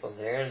of the people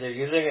there, and they're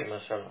using it,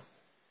 mashallah.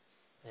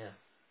 Yeah.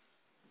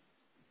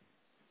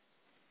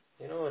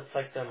 You know, it's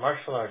like the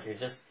martial art. You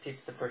just teach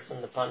the person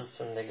the punch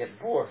and they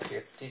get bored.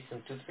 You have to teach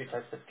them 2-3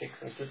 types of kicks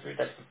and 2-3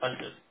 types of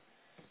punches.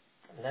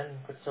 And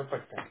then good super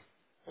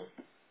thing.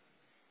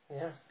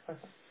 Yeah.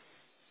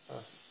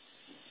 Oh.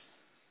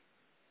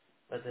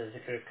 But the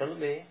zikr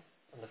kalbi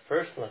on the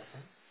first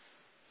lesson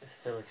is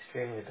still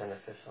extremely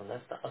beneficial. And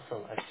that's the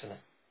asal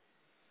actually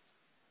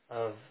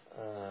of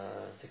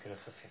zikr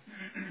khafi.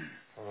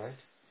 Alright?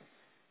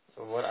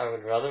 So what I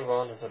would rather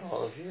want is that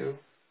all of you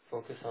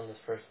focus on this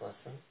first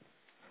lesson.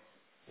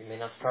 You may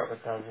not start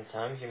with 1,000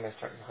 times, you may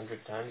start with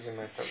 100 times, you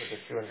might start with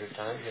a few hundred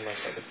times, you might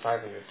start with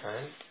 500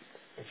 times.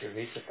 If you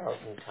reach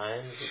 1,000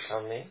 times, you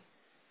tell me,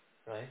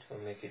 right? We'll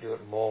make you do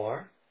it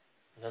more.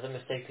 Another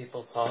mistake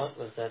people thought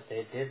was that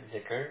they did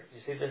zikr. You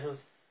see,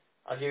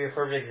 I'll give you a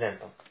perfect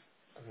example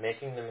of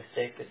making the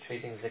mistake of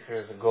treating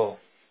zikr as a goal.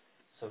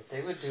 So what they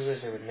would do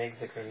is they would make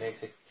zikr,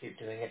 keep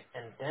doing it,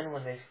 and then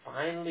when they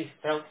finally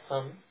felt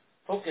some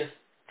focus,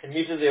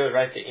 immediately they would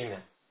write the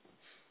email.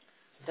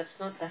 That's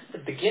the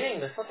beginning,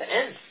 that's not the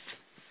end.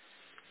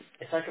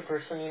 It's like a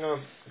person,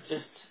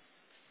 just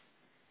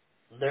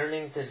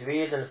learning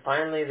tajweed and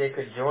finally they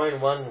could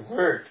join one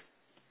word.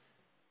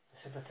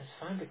 I said, but that's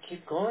fine, but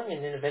keep going,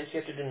 and then eventually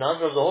you have to do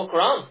nazar of the whole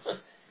Quran.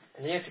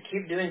 And then you have to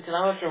keep doing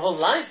tilawat your whole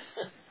life.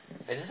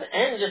 It doesn't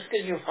end just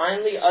because you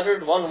finally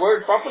uttered one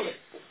word properly.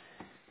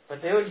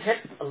 But they would get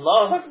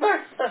Allahu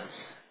Akbar.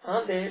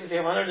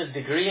 They wanted a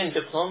degree and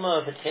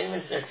diploma of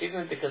attainment and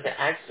achievement because they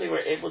actually were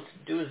able to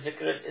do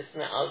zikr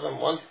al-Isma Azam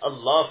once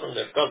Allah from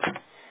their qalb.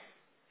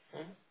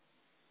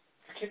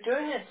 Keep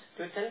doing it.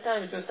 Do it 10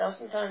 times, do it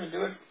 1,000 times,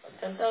 do it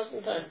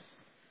 10,000 times.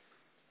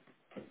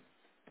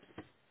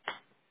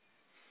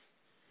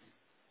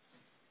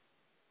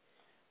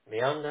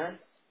 Beyond that,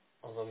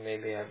 although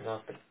maybe I've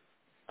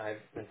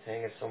been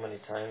saying it so many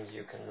times,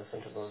 you can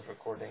listen to those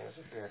recordings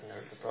if you hadn't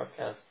heard the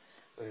broadcast.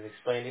 We've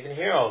explained even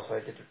here also, I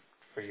did it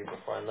for you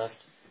before I left.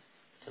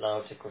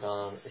 Tilawat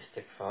Quran,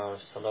 Istighfar,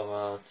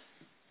 Salawat,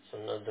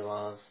 Sunnah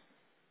Du'as.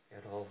 We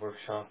had a whole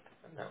workshop,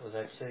 and that was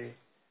actually,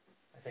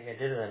 I think I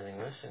did it in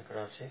English in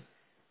Karachi,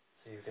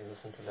 so you can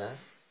listen to that.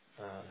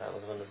 That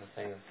was one of the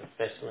things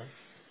especially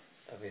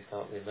that we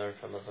thought we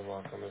learned from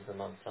Azam from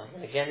Azam Sahib.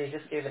 And again, he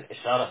just gave an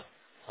ishara.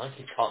 I think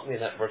he taught me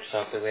that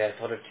workshop the way I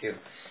taught it to you.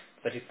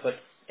 But he put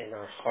in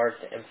our heart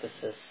the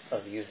emphasis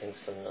of using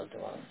Sunnah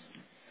du'as.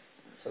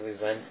 So we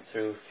went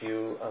through a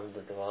few of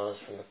the du'as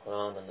from the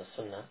Quran and the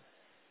Sunnah.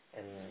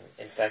 And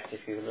in fact, if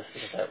you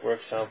listen to that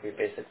workshop, we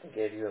basically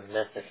gave you a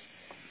method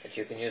that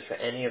you can use for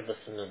any of the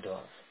Sunnah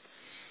du'as.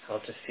 How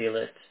to feel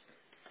it,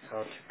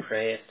 how to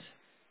pray it,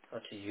 how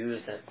to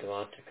use that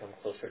du'a to come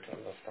closer to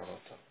Allah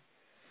subhanahu wa ta'ala.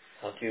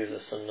 How to use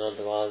the Sunnah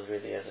du'as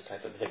really as a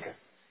type of dhikr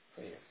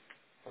for you.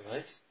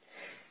 Alright?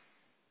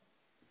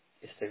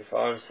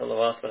 Istighfar and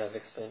salawat, what I've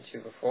explained to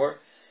you before,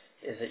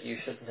 is that you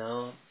should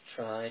now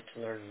try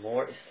to learn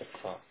more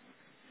istighfar,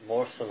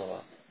 more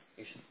salawat.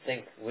 You should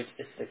think which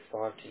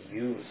istighfar to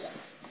use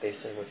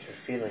based on what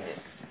you're feeling in.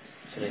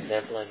 So an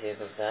example I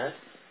gave of that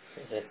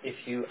is that if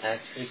you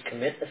actually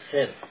commit a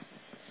sin,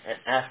 and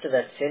after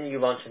that sin you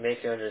want to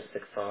make your own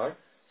istighfar,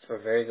 so a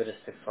very good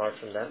istighfar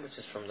from that, which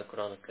is from the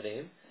Quran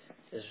al-Kareem,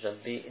 is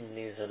Rabbi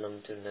inni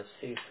zalamtu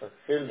nafsi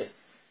faghfirli.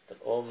 That,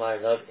 oh my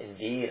Rabb,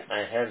 indeed I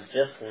have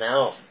just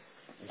now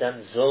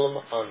done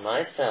zulm on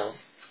myself,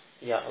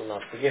 Ya Allah,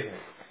 forgive me.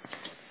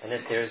 And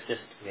if there's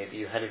just, maybe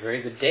you had a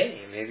very good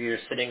day, maybe you're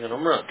sitting in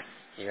Umrah,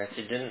 you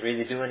actually didn't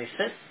really do any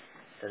sin,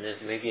 then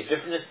there's maybe a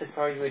different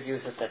istighfar you would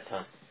use at that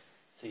time.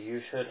 So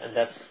you should, and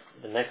that's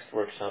the next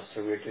workshop,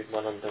 so we're doing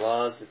one on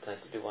du'as, we plan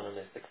to do one on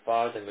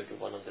istighfar, then we'll do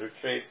one on the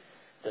retreat,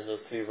 then those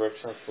 3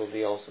 workshops will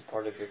be also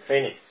part of your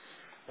training,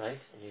 right?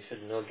 And you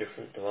should know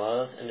different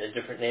du'as and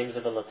different names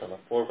of Allah Ta'ala,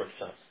 4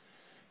 workshops.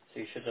 So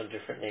you should know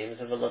different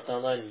names of Allah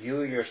Ta'ala, and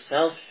you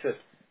yourself should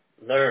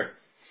learn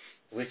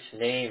which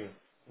name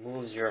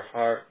moves your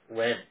heart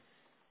when.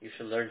 You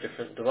should learn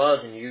different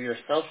du'as, and you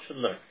yourself should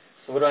learn.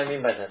 So what do I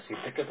mean by that? So you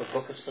pick up a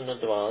book of Sunnah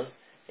du'as,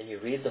 and you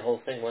read the whole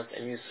thing once,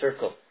 and you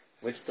circle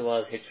which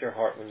du'as hit your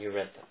heart when you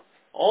read them.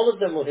 All of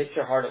them will hit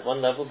your heart at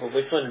one level, but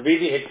which one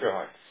really hit your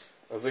heart?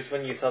 Or which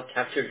one you felt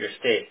captured your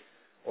state?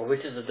 Or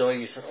which is the dua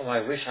you said, oh,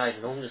 I wish I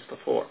had known this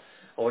before?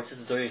 Or which is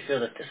the dua you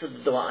feel that this is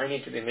the dua I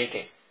need to be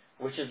making?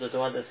 Which is the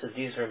dua that says,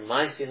 these are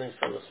my feelings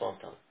for Allah subhanahu wa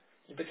ta'ala?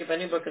 You pick up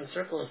any book and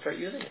circle and start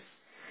using it.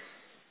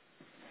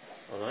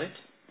 Alright?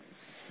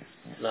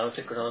 Tilawat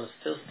al-Quran is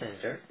still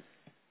standard.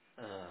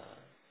 Uh,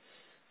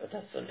 but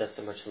that's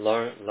a much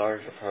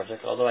larger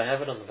project. Although I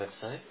have it on the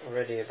website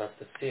already about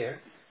the tafsir.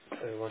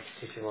 So we want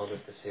to teach you all the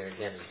tafsir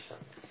again,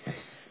 inshallah.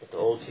 But the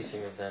old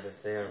teaching of that is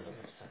there on the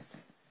website.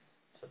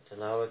 So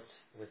tilawat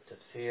with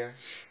tafsir,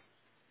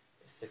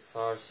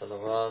 istighfar,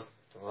 salawat,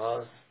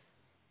 du'as.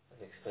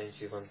 I've explained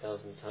to you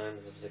 1,000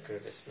 times of zikr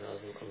of Ismi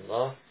Azam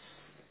Allah.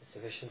 It's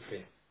sufficient for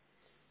you.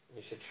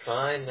 You should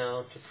try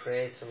now to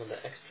pray some of the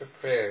extra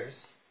prayers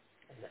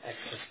and the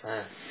extra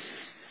fast.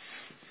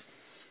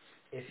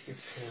 If you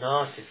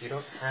cannot, if you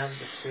don't have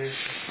the spiritual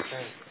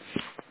strength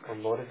or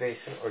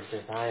motivation or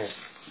desire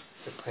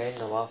to pray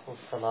Nawafil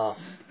Salah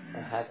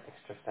or have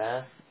extra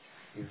fast,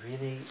 you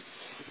really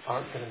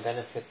aren't going to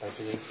benefit by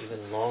doing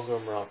even longer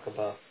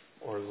muraqabah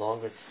or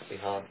longer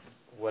tasbihah,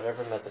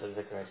 whatever method of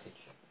zikr I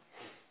teach you.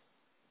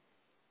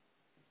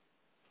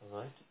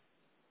 Alright?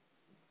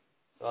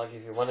 So I'll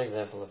give you one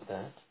example of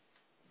that.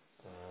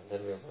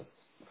 Then we'll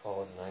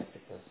call it a night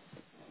because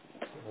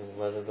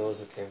whether those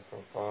who came from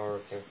far or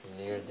came from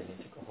near, they need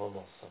to go home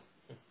also.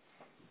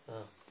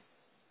 Ah.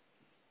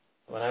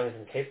 When I was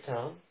in Cape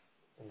Town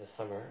in the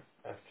summer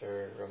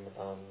after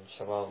Ramadan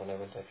Shawwal, when I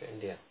went out to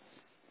India,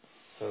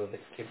 so the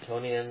Cape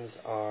Townians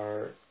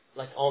are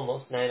like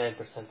almost 99%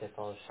 they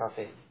follow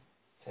Shafi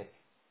fiqh.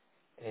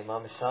 And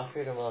Imam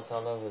Shafi Rahimahullah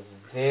Ta'ala was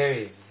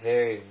very,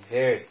 very,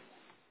 very,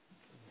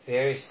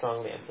 very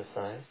strongly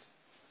emphasized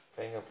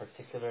praying a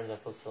particular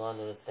nafil salah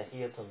known as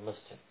Tahiyatul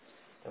Masjid.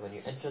 That when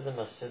you enter the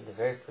masjid, the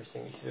very first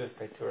thing you should do is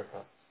pray 2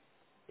 rakats.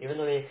 Even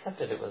though he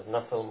accepted it was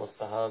nafil,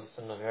 mustahab,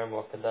 sunnah, ghair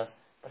muakkada,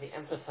 but he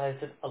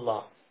emphasized it a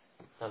lot.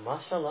 Now,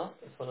 mashallah,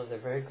 it's one of the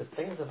very good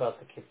things about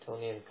the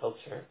Kiptonian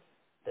culture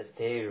that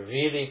they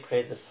really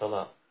pray the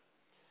salah.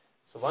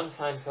 So one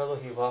fine fellow,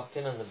 he walked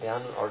in and the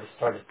bayan had already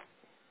started.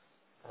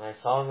 And I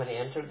saw him when he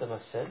entered the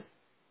masjid,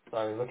 so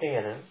I was looking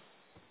at him,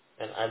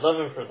 and I love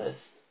him for this,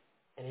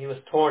 and he was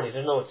torn, he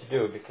didn't know what to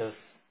do, because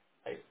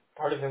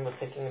part of him was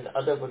thinking the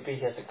other would be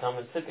he has to come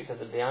and sit because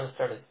the bayan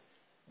started.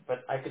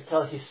 But I could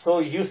tell he's so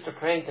used to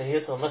praying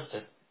Tahiyatul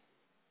Masjid.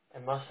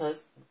 And mashallah,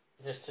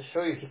 just to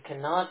show you, he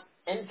cannot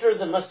enter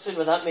the masjid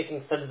without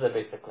making sajda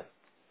basically.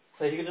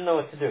 So he didn't know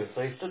what to do.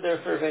 So he stood there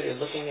for a bit, he was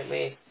looking at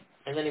me,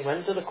 and then he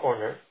went to the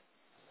corner,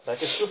 so I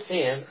could still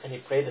see him, and he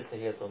prayed the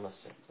Tahiyatul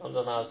Masjid.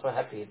 Alhamdulillah, I was so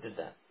happy he did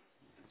that.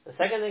 The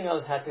second thing I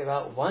was happy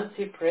about, once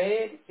he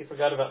prayed, he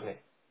forgot about me.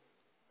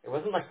 It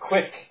wasn't like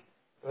quick.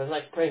 It wasn't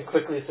like praying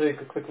quickly so he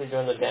could quickly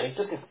join the dance.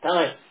 He took his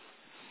time.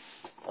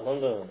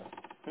 Alhamdulillah.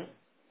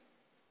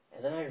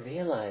 And then I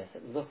realized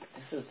that, look,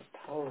 this is the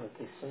power of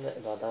the Sunnah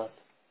Ibadat.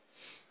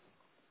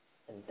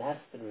 And that's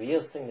the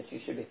real thing that you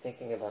should be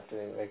thinking about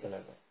doing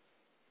regularly.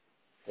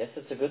 Yes,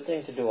 it's a good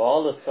thing to do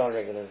all the Azkar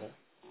regularly.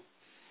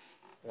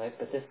 Right?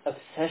 But this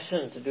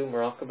obsession to do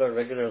Muraqabah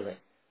regularly,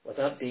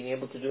 without being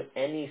able to do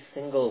any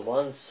single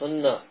one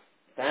Sunnah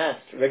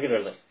fast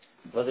regularly,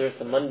 whether it's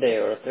a Monday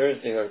or a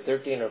Thursday or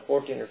 13 or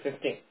 14 or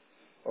 15,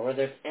 or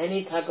whether it's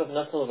any type of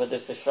nafil, whether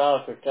it's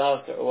Ishraq or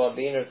Tawq or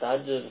Awabin or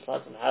Tahajjud or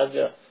Salatul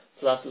Hajjah,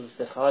 Salatul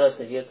Istikhara,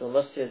 Tahiyatul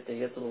Masjid,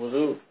 Tahiyatul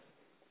Wudu.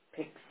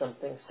 Pick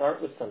something,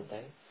 start with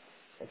something,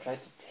 and try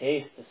to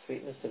taste the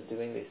sweetness of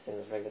doing these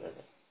things regularly.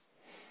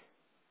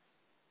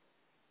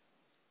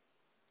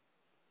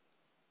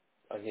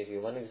 I'll give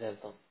you one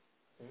example.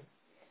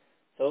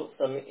 So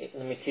let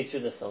me teach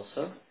you this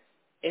also.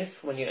 If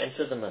when you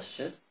enter the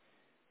masjid,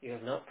 you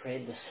have not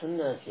prayed the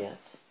sunnahs yet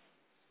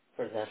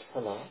for that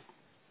salah,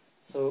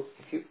 so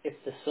if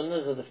the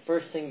sunnahs are the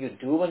first thing you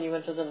do when you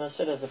enter the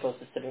masjid as opposed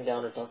to sitting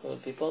down or talking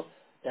with people,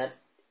 that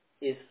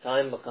is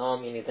time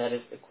maqam, meaning that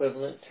is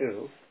equivalent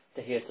to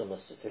Tahiyatul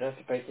Masjid. You don't have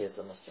to pray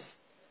Tahiyatul Masjid.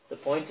 The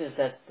point is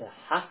that the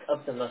haq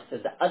of the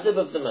masjid, the adab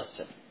of the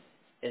masjid,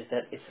 is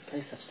that it's a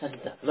place of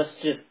sajda.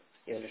 Masjid,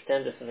 you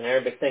understand this is an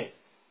Arabic thing.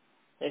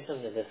 This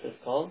is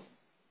called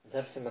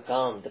Zarf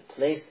Maqam, the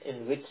place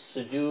in which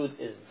sujood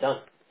is done.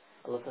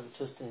 Allah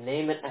chose to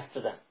name it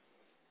after that.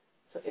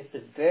 So if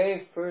the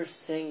very first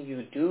thing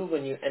you do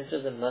when you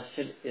enter the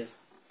masjid is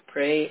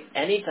pray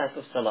any type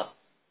of salah,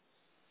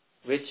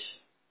 which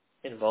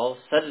involves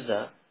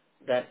sajda,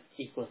 that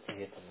equals Tahiyatul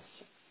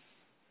Masjid.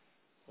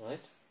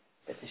 Right?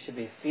 But there should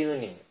be a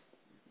feeling in it.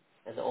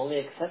 And the only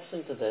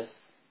exception to this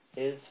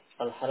is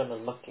Al-Haram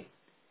al-Makki.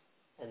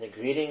 And the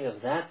greeting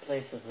of that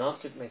place is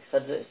not to make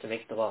sajda, is to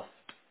make tawaf.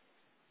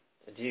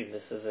 Ajib,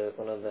 this is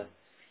one of the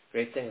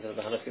great things of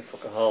the Hanafi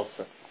Fuqaha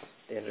also.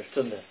 They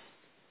understood this.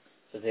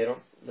 So they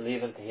don't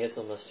believe in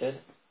Tahiyatul Masjid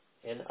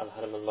in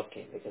Al-Haram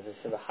al-Makki because this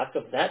is the haq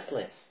of that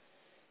place.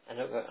 And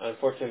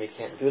unfortunately we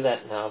can't do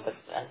that now, but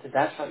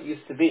that's how it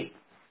used to be.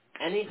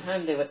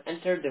 Anytime they would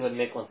enter, they would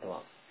make one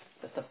tawaf.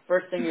 That's the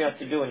first thing you have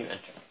to do when you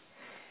enter.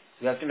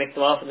 You have to make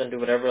tawaf and then do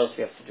whatever else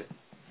you have to do.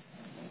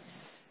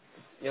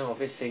 You know,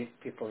 obviously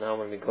people now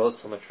when we go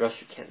with so much rush,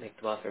 you can't make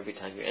tawaf every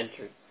time you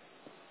enter.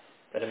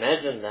 But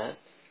imagine that.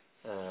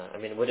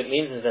 What it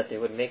means is that they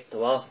would make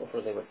tawaf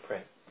before they would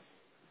pray.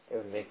 They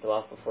would make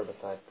tawaf before the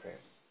 5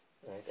 prayers.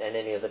 Right? And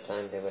any other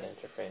time they would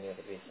enter for any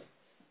other reason.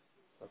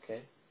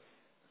 Okay?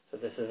 So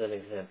this is an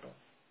example.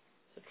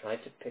 So So try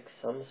to pick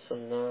some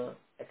sunnah,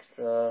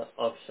 extra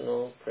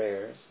optional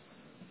prayers,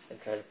 and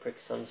try to pick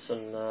some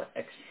sunnah,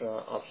 extra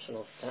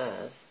optional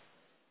fasts,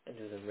 and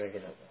do them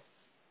regularly.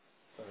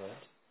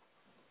 Alright?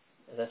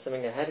 And that's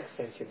something I had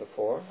explained to you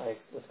before. I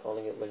was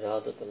calling it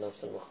wajadat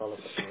al-nafs and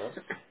mukhalafat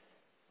al-nafs.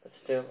 But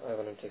still, I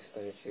wanted to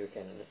explain it to you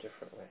again in a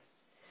different way.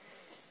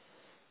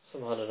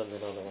 سبحان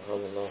ربنا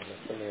وبحمده اللهم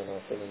صل على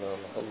سيدنا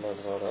محمد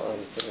وعلى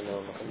آل سيدنا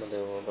محمد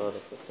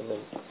وبارك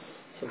وسلم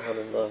سبحان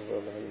الله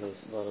وبحمده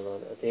سبحان الله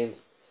العظيم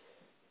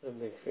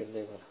رب اغفر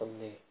لي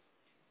وارحمني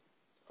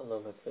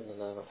اللهم اغفر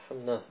لنا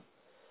وارحمنا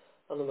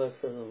اللهم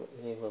اغفر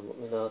للمؤمنين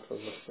والمؤمنات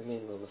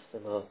والمسلمين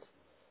والمسلمات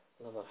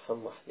اللهم ارحم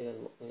وحدي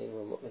المؤمنين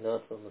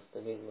والمؤمنات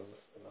والمسلمين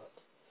والمسلمات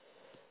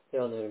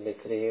Ya Allah, Rabbi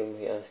Kareem,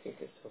 we ask you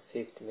to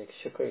seek to make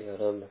shukr, Ya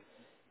Rabb,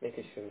 make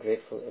us your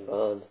grateful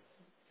ibad,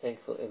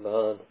 thankful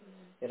ibad.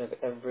 Ya Rabb,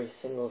 every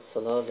single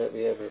salah that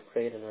we ever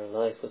prayed in our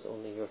life was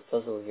only your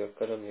fazl, your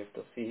karam, your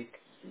tawfiq.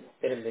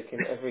 Ya Rabbi,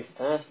 every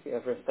fast we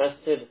ever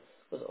fasted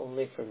was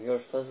only from your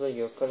fazl,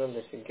 your karam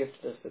that you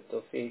gifted us with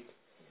tawfiq.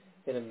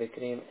 Ya Rabbi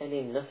Kareem,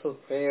 any nafil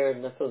prayer,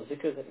 nafil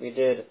zikr that we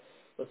did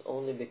was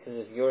only because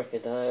of your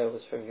hidayah,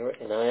 was from your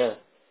inayah.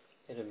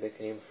 Ya Rabbi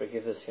Kareem,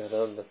 forgive us, Ya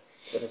Rabb.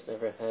 Let us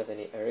never have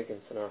any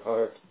arrogance in our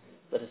heart.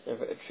 Let us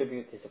never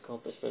attribute these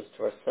accomplishments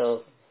to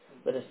ourselves.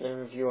 Let us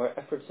never view our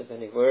efforts of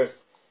any worth.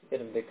 Ya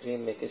Rabbi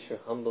Kareem, make us your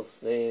humble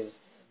slaves,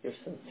 your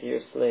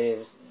sincere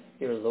slaves,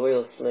 your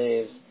loyal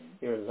slaves,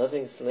 your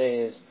loving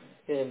slaves.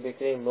 Ya Rabbi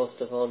Kareem,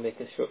 most of all, make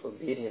us your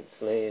obedient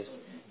slaves.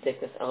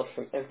 Take us out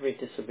from every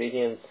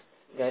disobedience.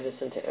 Guide us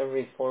into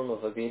every form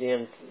of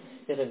obedience.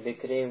 Ya Rabbi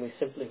Kareem, we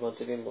simply want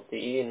to be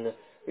muti'een.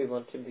 We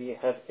want to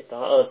have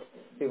ita'at.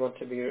 We want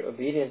to be your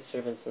obedient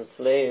servants and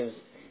slaves.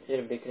 Ya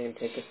Rabbi Kareem,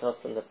 take us out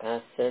from the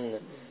past sin.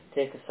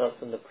 Take us out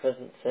from the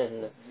present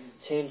sin.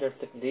 Change our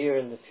taqdeer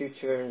in the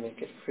future and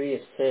make it free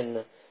of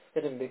sin.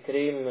 Ya Rabbi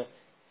Kareem,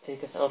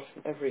 take us out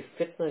from every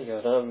fitna,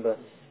 Ya Rabb.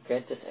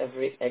 Grant us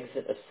every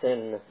exit of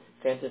sin.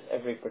 Grant us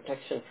every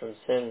protection from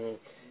sin.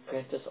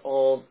 Grant us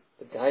all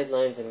the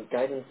guidelines and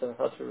guidance of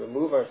how to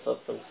remove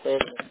ourselves from sin.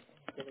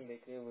 Ya Rabbi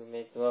Kareem, we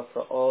make dua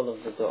for all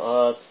of the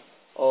du'at,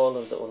 all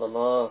of the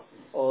ulama,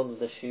 all of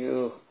the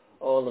shuyukh,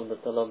 all of the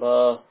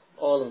talaba,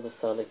 all of the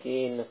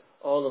salikeen,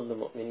 all of the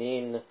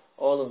mu'mineen,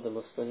 all of the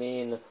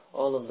muslimin,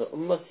 all of the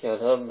ummah, Ya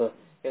Rabb.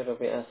 Ya Rabb,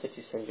 we ask that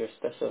you send your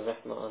special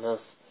rahmah on us,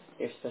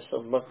 your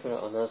special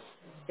maghfirah on us,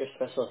 your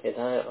special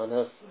hidayah on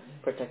us.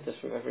 Protect us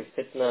from every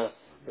fitna,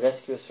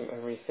 rescue us from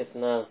every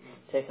fitna,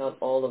 take out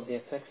all of the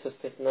effects of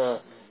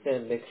fitna. Ya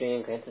Rabbi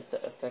Kareem, grant us the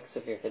effects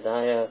of your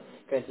hidayah,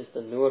 grant us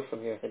the nur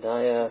from your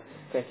hidayah,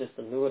 grant us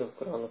the nur of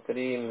Quran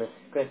al-Kareem,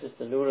 grant us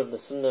the nur of the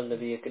Sunnah of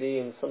Nabi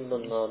Kareem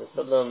sallallahu alaihi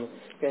wasallam,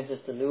 grant us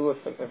the nur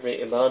from every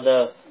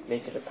ibadah,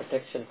 make it a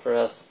protection for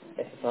us,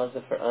 a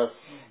hifazah for us,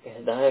 a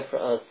hidayah for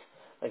us,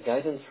 a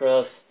guidance for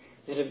us.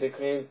 Ya Rabbi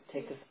Kareem,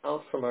 take us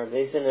out from our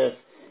laziness,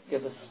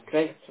 give us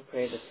strength to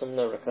pray the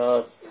Sunnah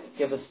rakat,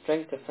 give us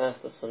strength to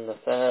fast the Sunnah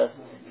fast,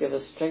 give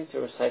us strength to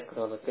recite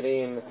Quran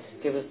al-Kareem,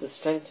 give us the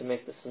strength to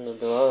make the Sunnah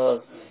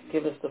du'as,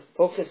 give us the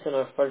focus in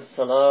our Fard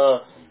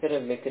Salah. Ya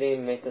Rabbi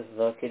Kareem, make us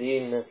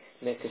zakireen,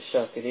 make us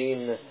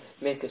shakireen,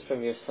 make us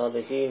from your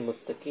salihin,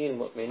 muttaqeen,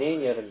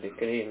 mu'mineen, Ya Rabbi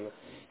Kareem.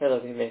 Ya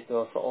Rabbi, we make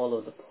dua for all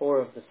of the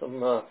poor of this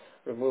ummah,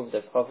 remove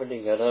their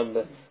poverty, Ya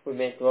Rabb. We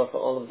make dua for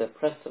all of the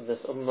oppressed of this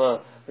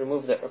ummah,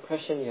 remove their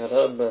oppression, Ya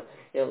Rabb.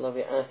 Ya Allah,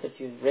 we ask that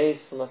you raise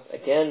from us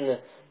again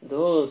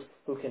those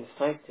who can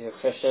fight the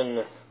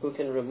oppression, who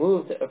can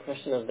remove the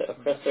oppression of the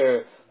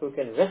oppressor, who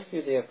can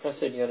rescue the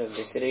oppressor, Ya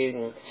Rabbi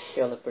Kareem.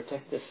 Ya Allah,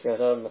 protect us, Ya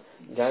Rabb.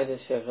 Guide us,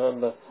 Ya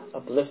Rabb.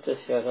 Uplift us,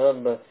 Ya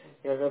Rabb.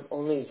 Ya Rabb,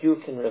 only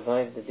you can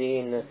revive the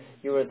deen.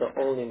 You are the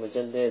only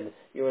mujaddid.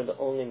 You are the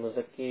only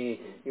muzakki.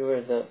 You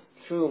are the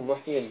true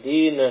muhyi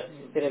al-deen.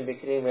 Ya Rabbi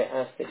Kareem, I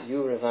ask that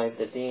you revive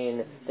the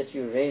deen, that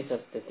you raise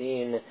up the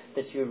deen,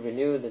 that you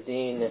renew the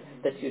deen,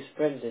 that you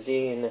spread the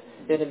deen.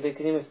 Ya Rabbi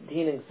Kareem, if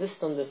deen exists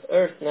on this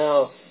earth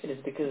now, it is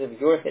because of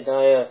your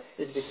hidayah,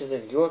 it is because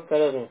of your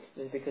karam,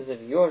 it is because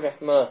of your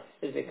rahmah,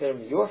 it is because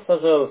of your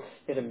fazl.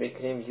 Ya Rabbi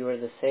Kareem, you are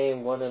the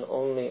same one and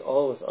only,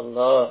 always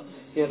Allah.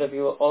 Ya Rabbi,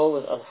 you are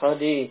always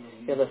Al-Hadi.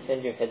 Ya Allah,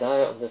 send your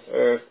hidayah on this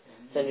earth.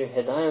 Send your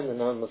hidayah on the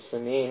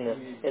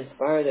non-Muslimin.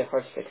 Inspire their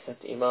hearts to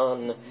accept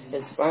Iman.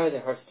 Inspire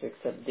their hearts to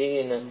accept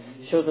Deen.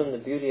 Show them the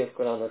beauty of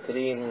Quran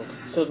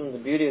al-Kareem. Show them the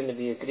beauty of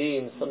Nabi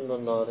Kareem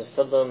sallallahu alaihi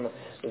wasallam.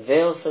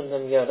 Veil from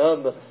them, Ya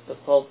Rabb, the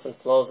faults and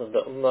flaws of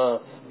the Ummah.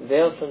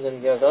 Veil from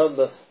them, Ya Rabb,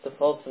 the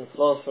faults and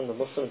flaws from the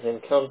Muslims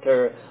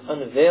encounter.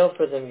 Unveil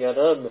for them, Ya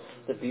Rabb,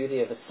 the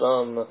beauty of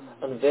Islam.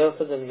 Unveil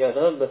for them, Ya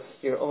Rabb,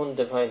 your own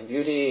divine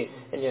beauty.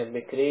 And Ya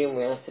Rabbi Kareem,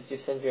 we ask that you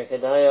send your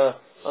hidayah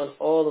on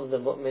all of the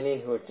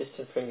mu'mineen who are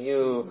distant from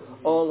you,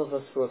 all of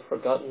us who have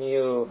forgotten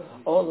you,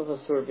 all of us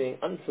who are being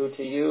untrue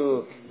to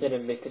you. Ya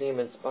Rabbi Kareem,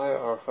 inspire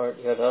our heart,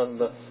 Ya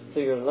Rabb,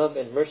 through your love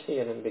and mercy,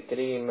 Ya Rabbi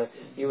Kareem.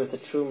 You are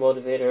the true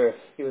motivator,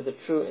 you are the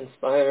true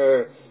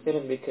inspirer. Ya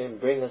Rabbi Kareem,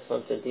 bring us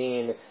onto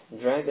deen,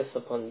 drag us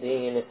upon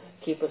deen,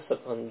 keep us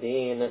upon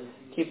deen,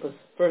 keep us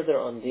further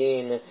on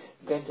deen.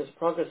 Grant us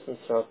progress in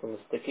Sirat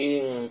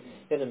al-Mustaqim.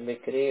 Ya Rabbi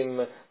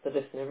Kareem, let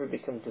us never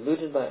become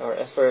deluded by our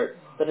effort.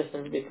 Let us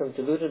never become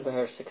deluded by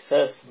our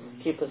success.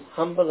 Keep us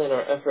humble in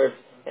our effort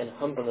and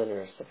humble in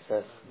our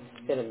success.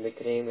 Ya Rabbi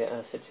Kareem, we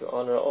ask that you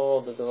honor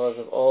all the du'as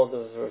of all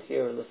those who are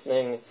here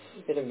listening.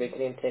 Ya Rabbi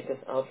Kareem, take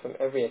us out from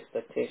every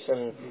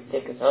expectation.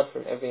 Take us out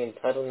from every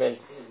entitlement.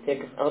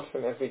 Take us out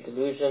from every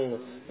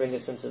delusion. Bring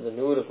us into the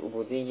nur of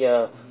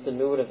ubudiyyah, the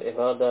nur of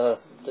ibadah,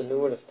 the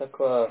nur of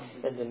taqwa,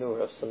 and the nur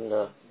of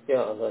sunnah.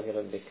 Ya Allah, Ya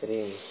Rabbi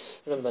Kareem.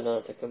 ربنا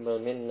تقبل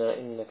منا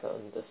إنك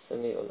أنت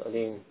السميع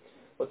العليم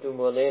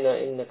وتب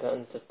علينا إنك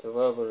أنت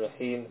التواب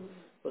الرحيم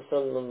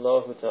وصلى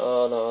الله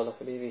تعالى على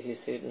حبيبه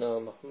سيدنا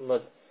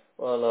محمد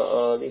وعلى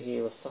آله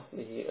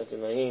وصحبه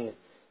أجمعين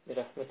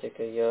برحمتك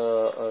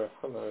يا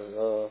أرحم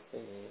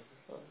الراحمين.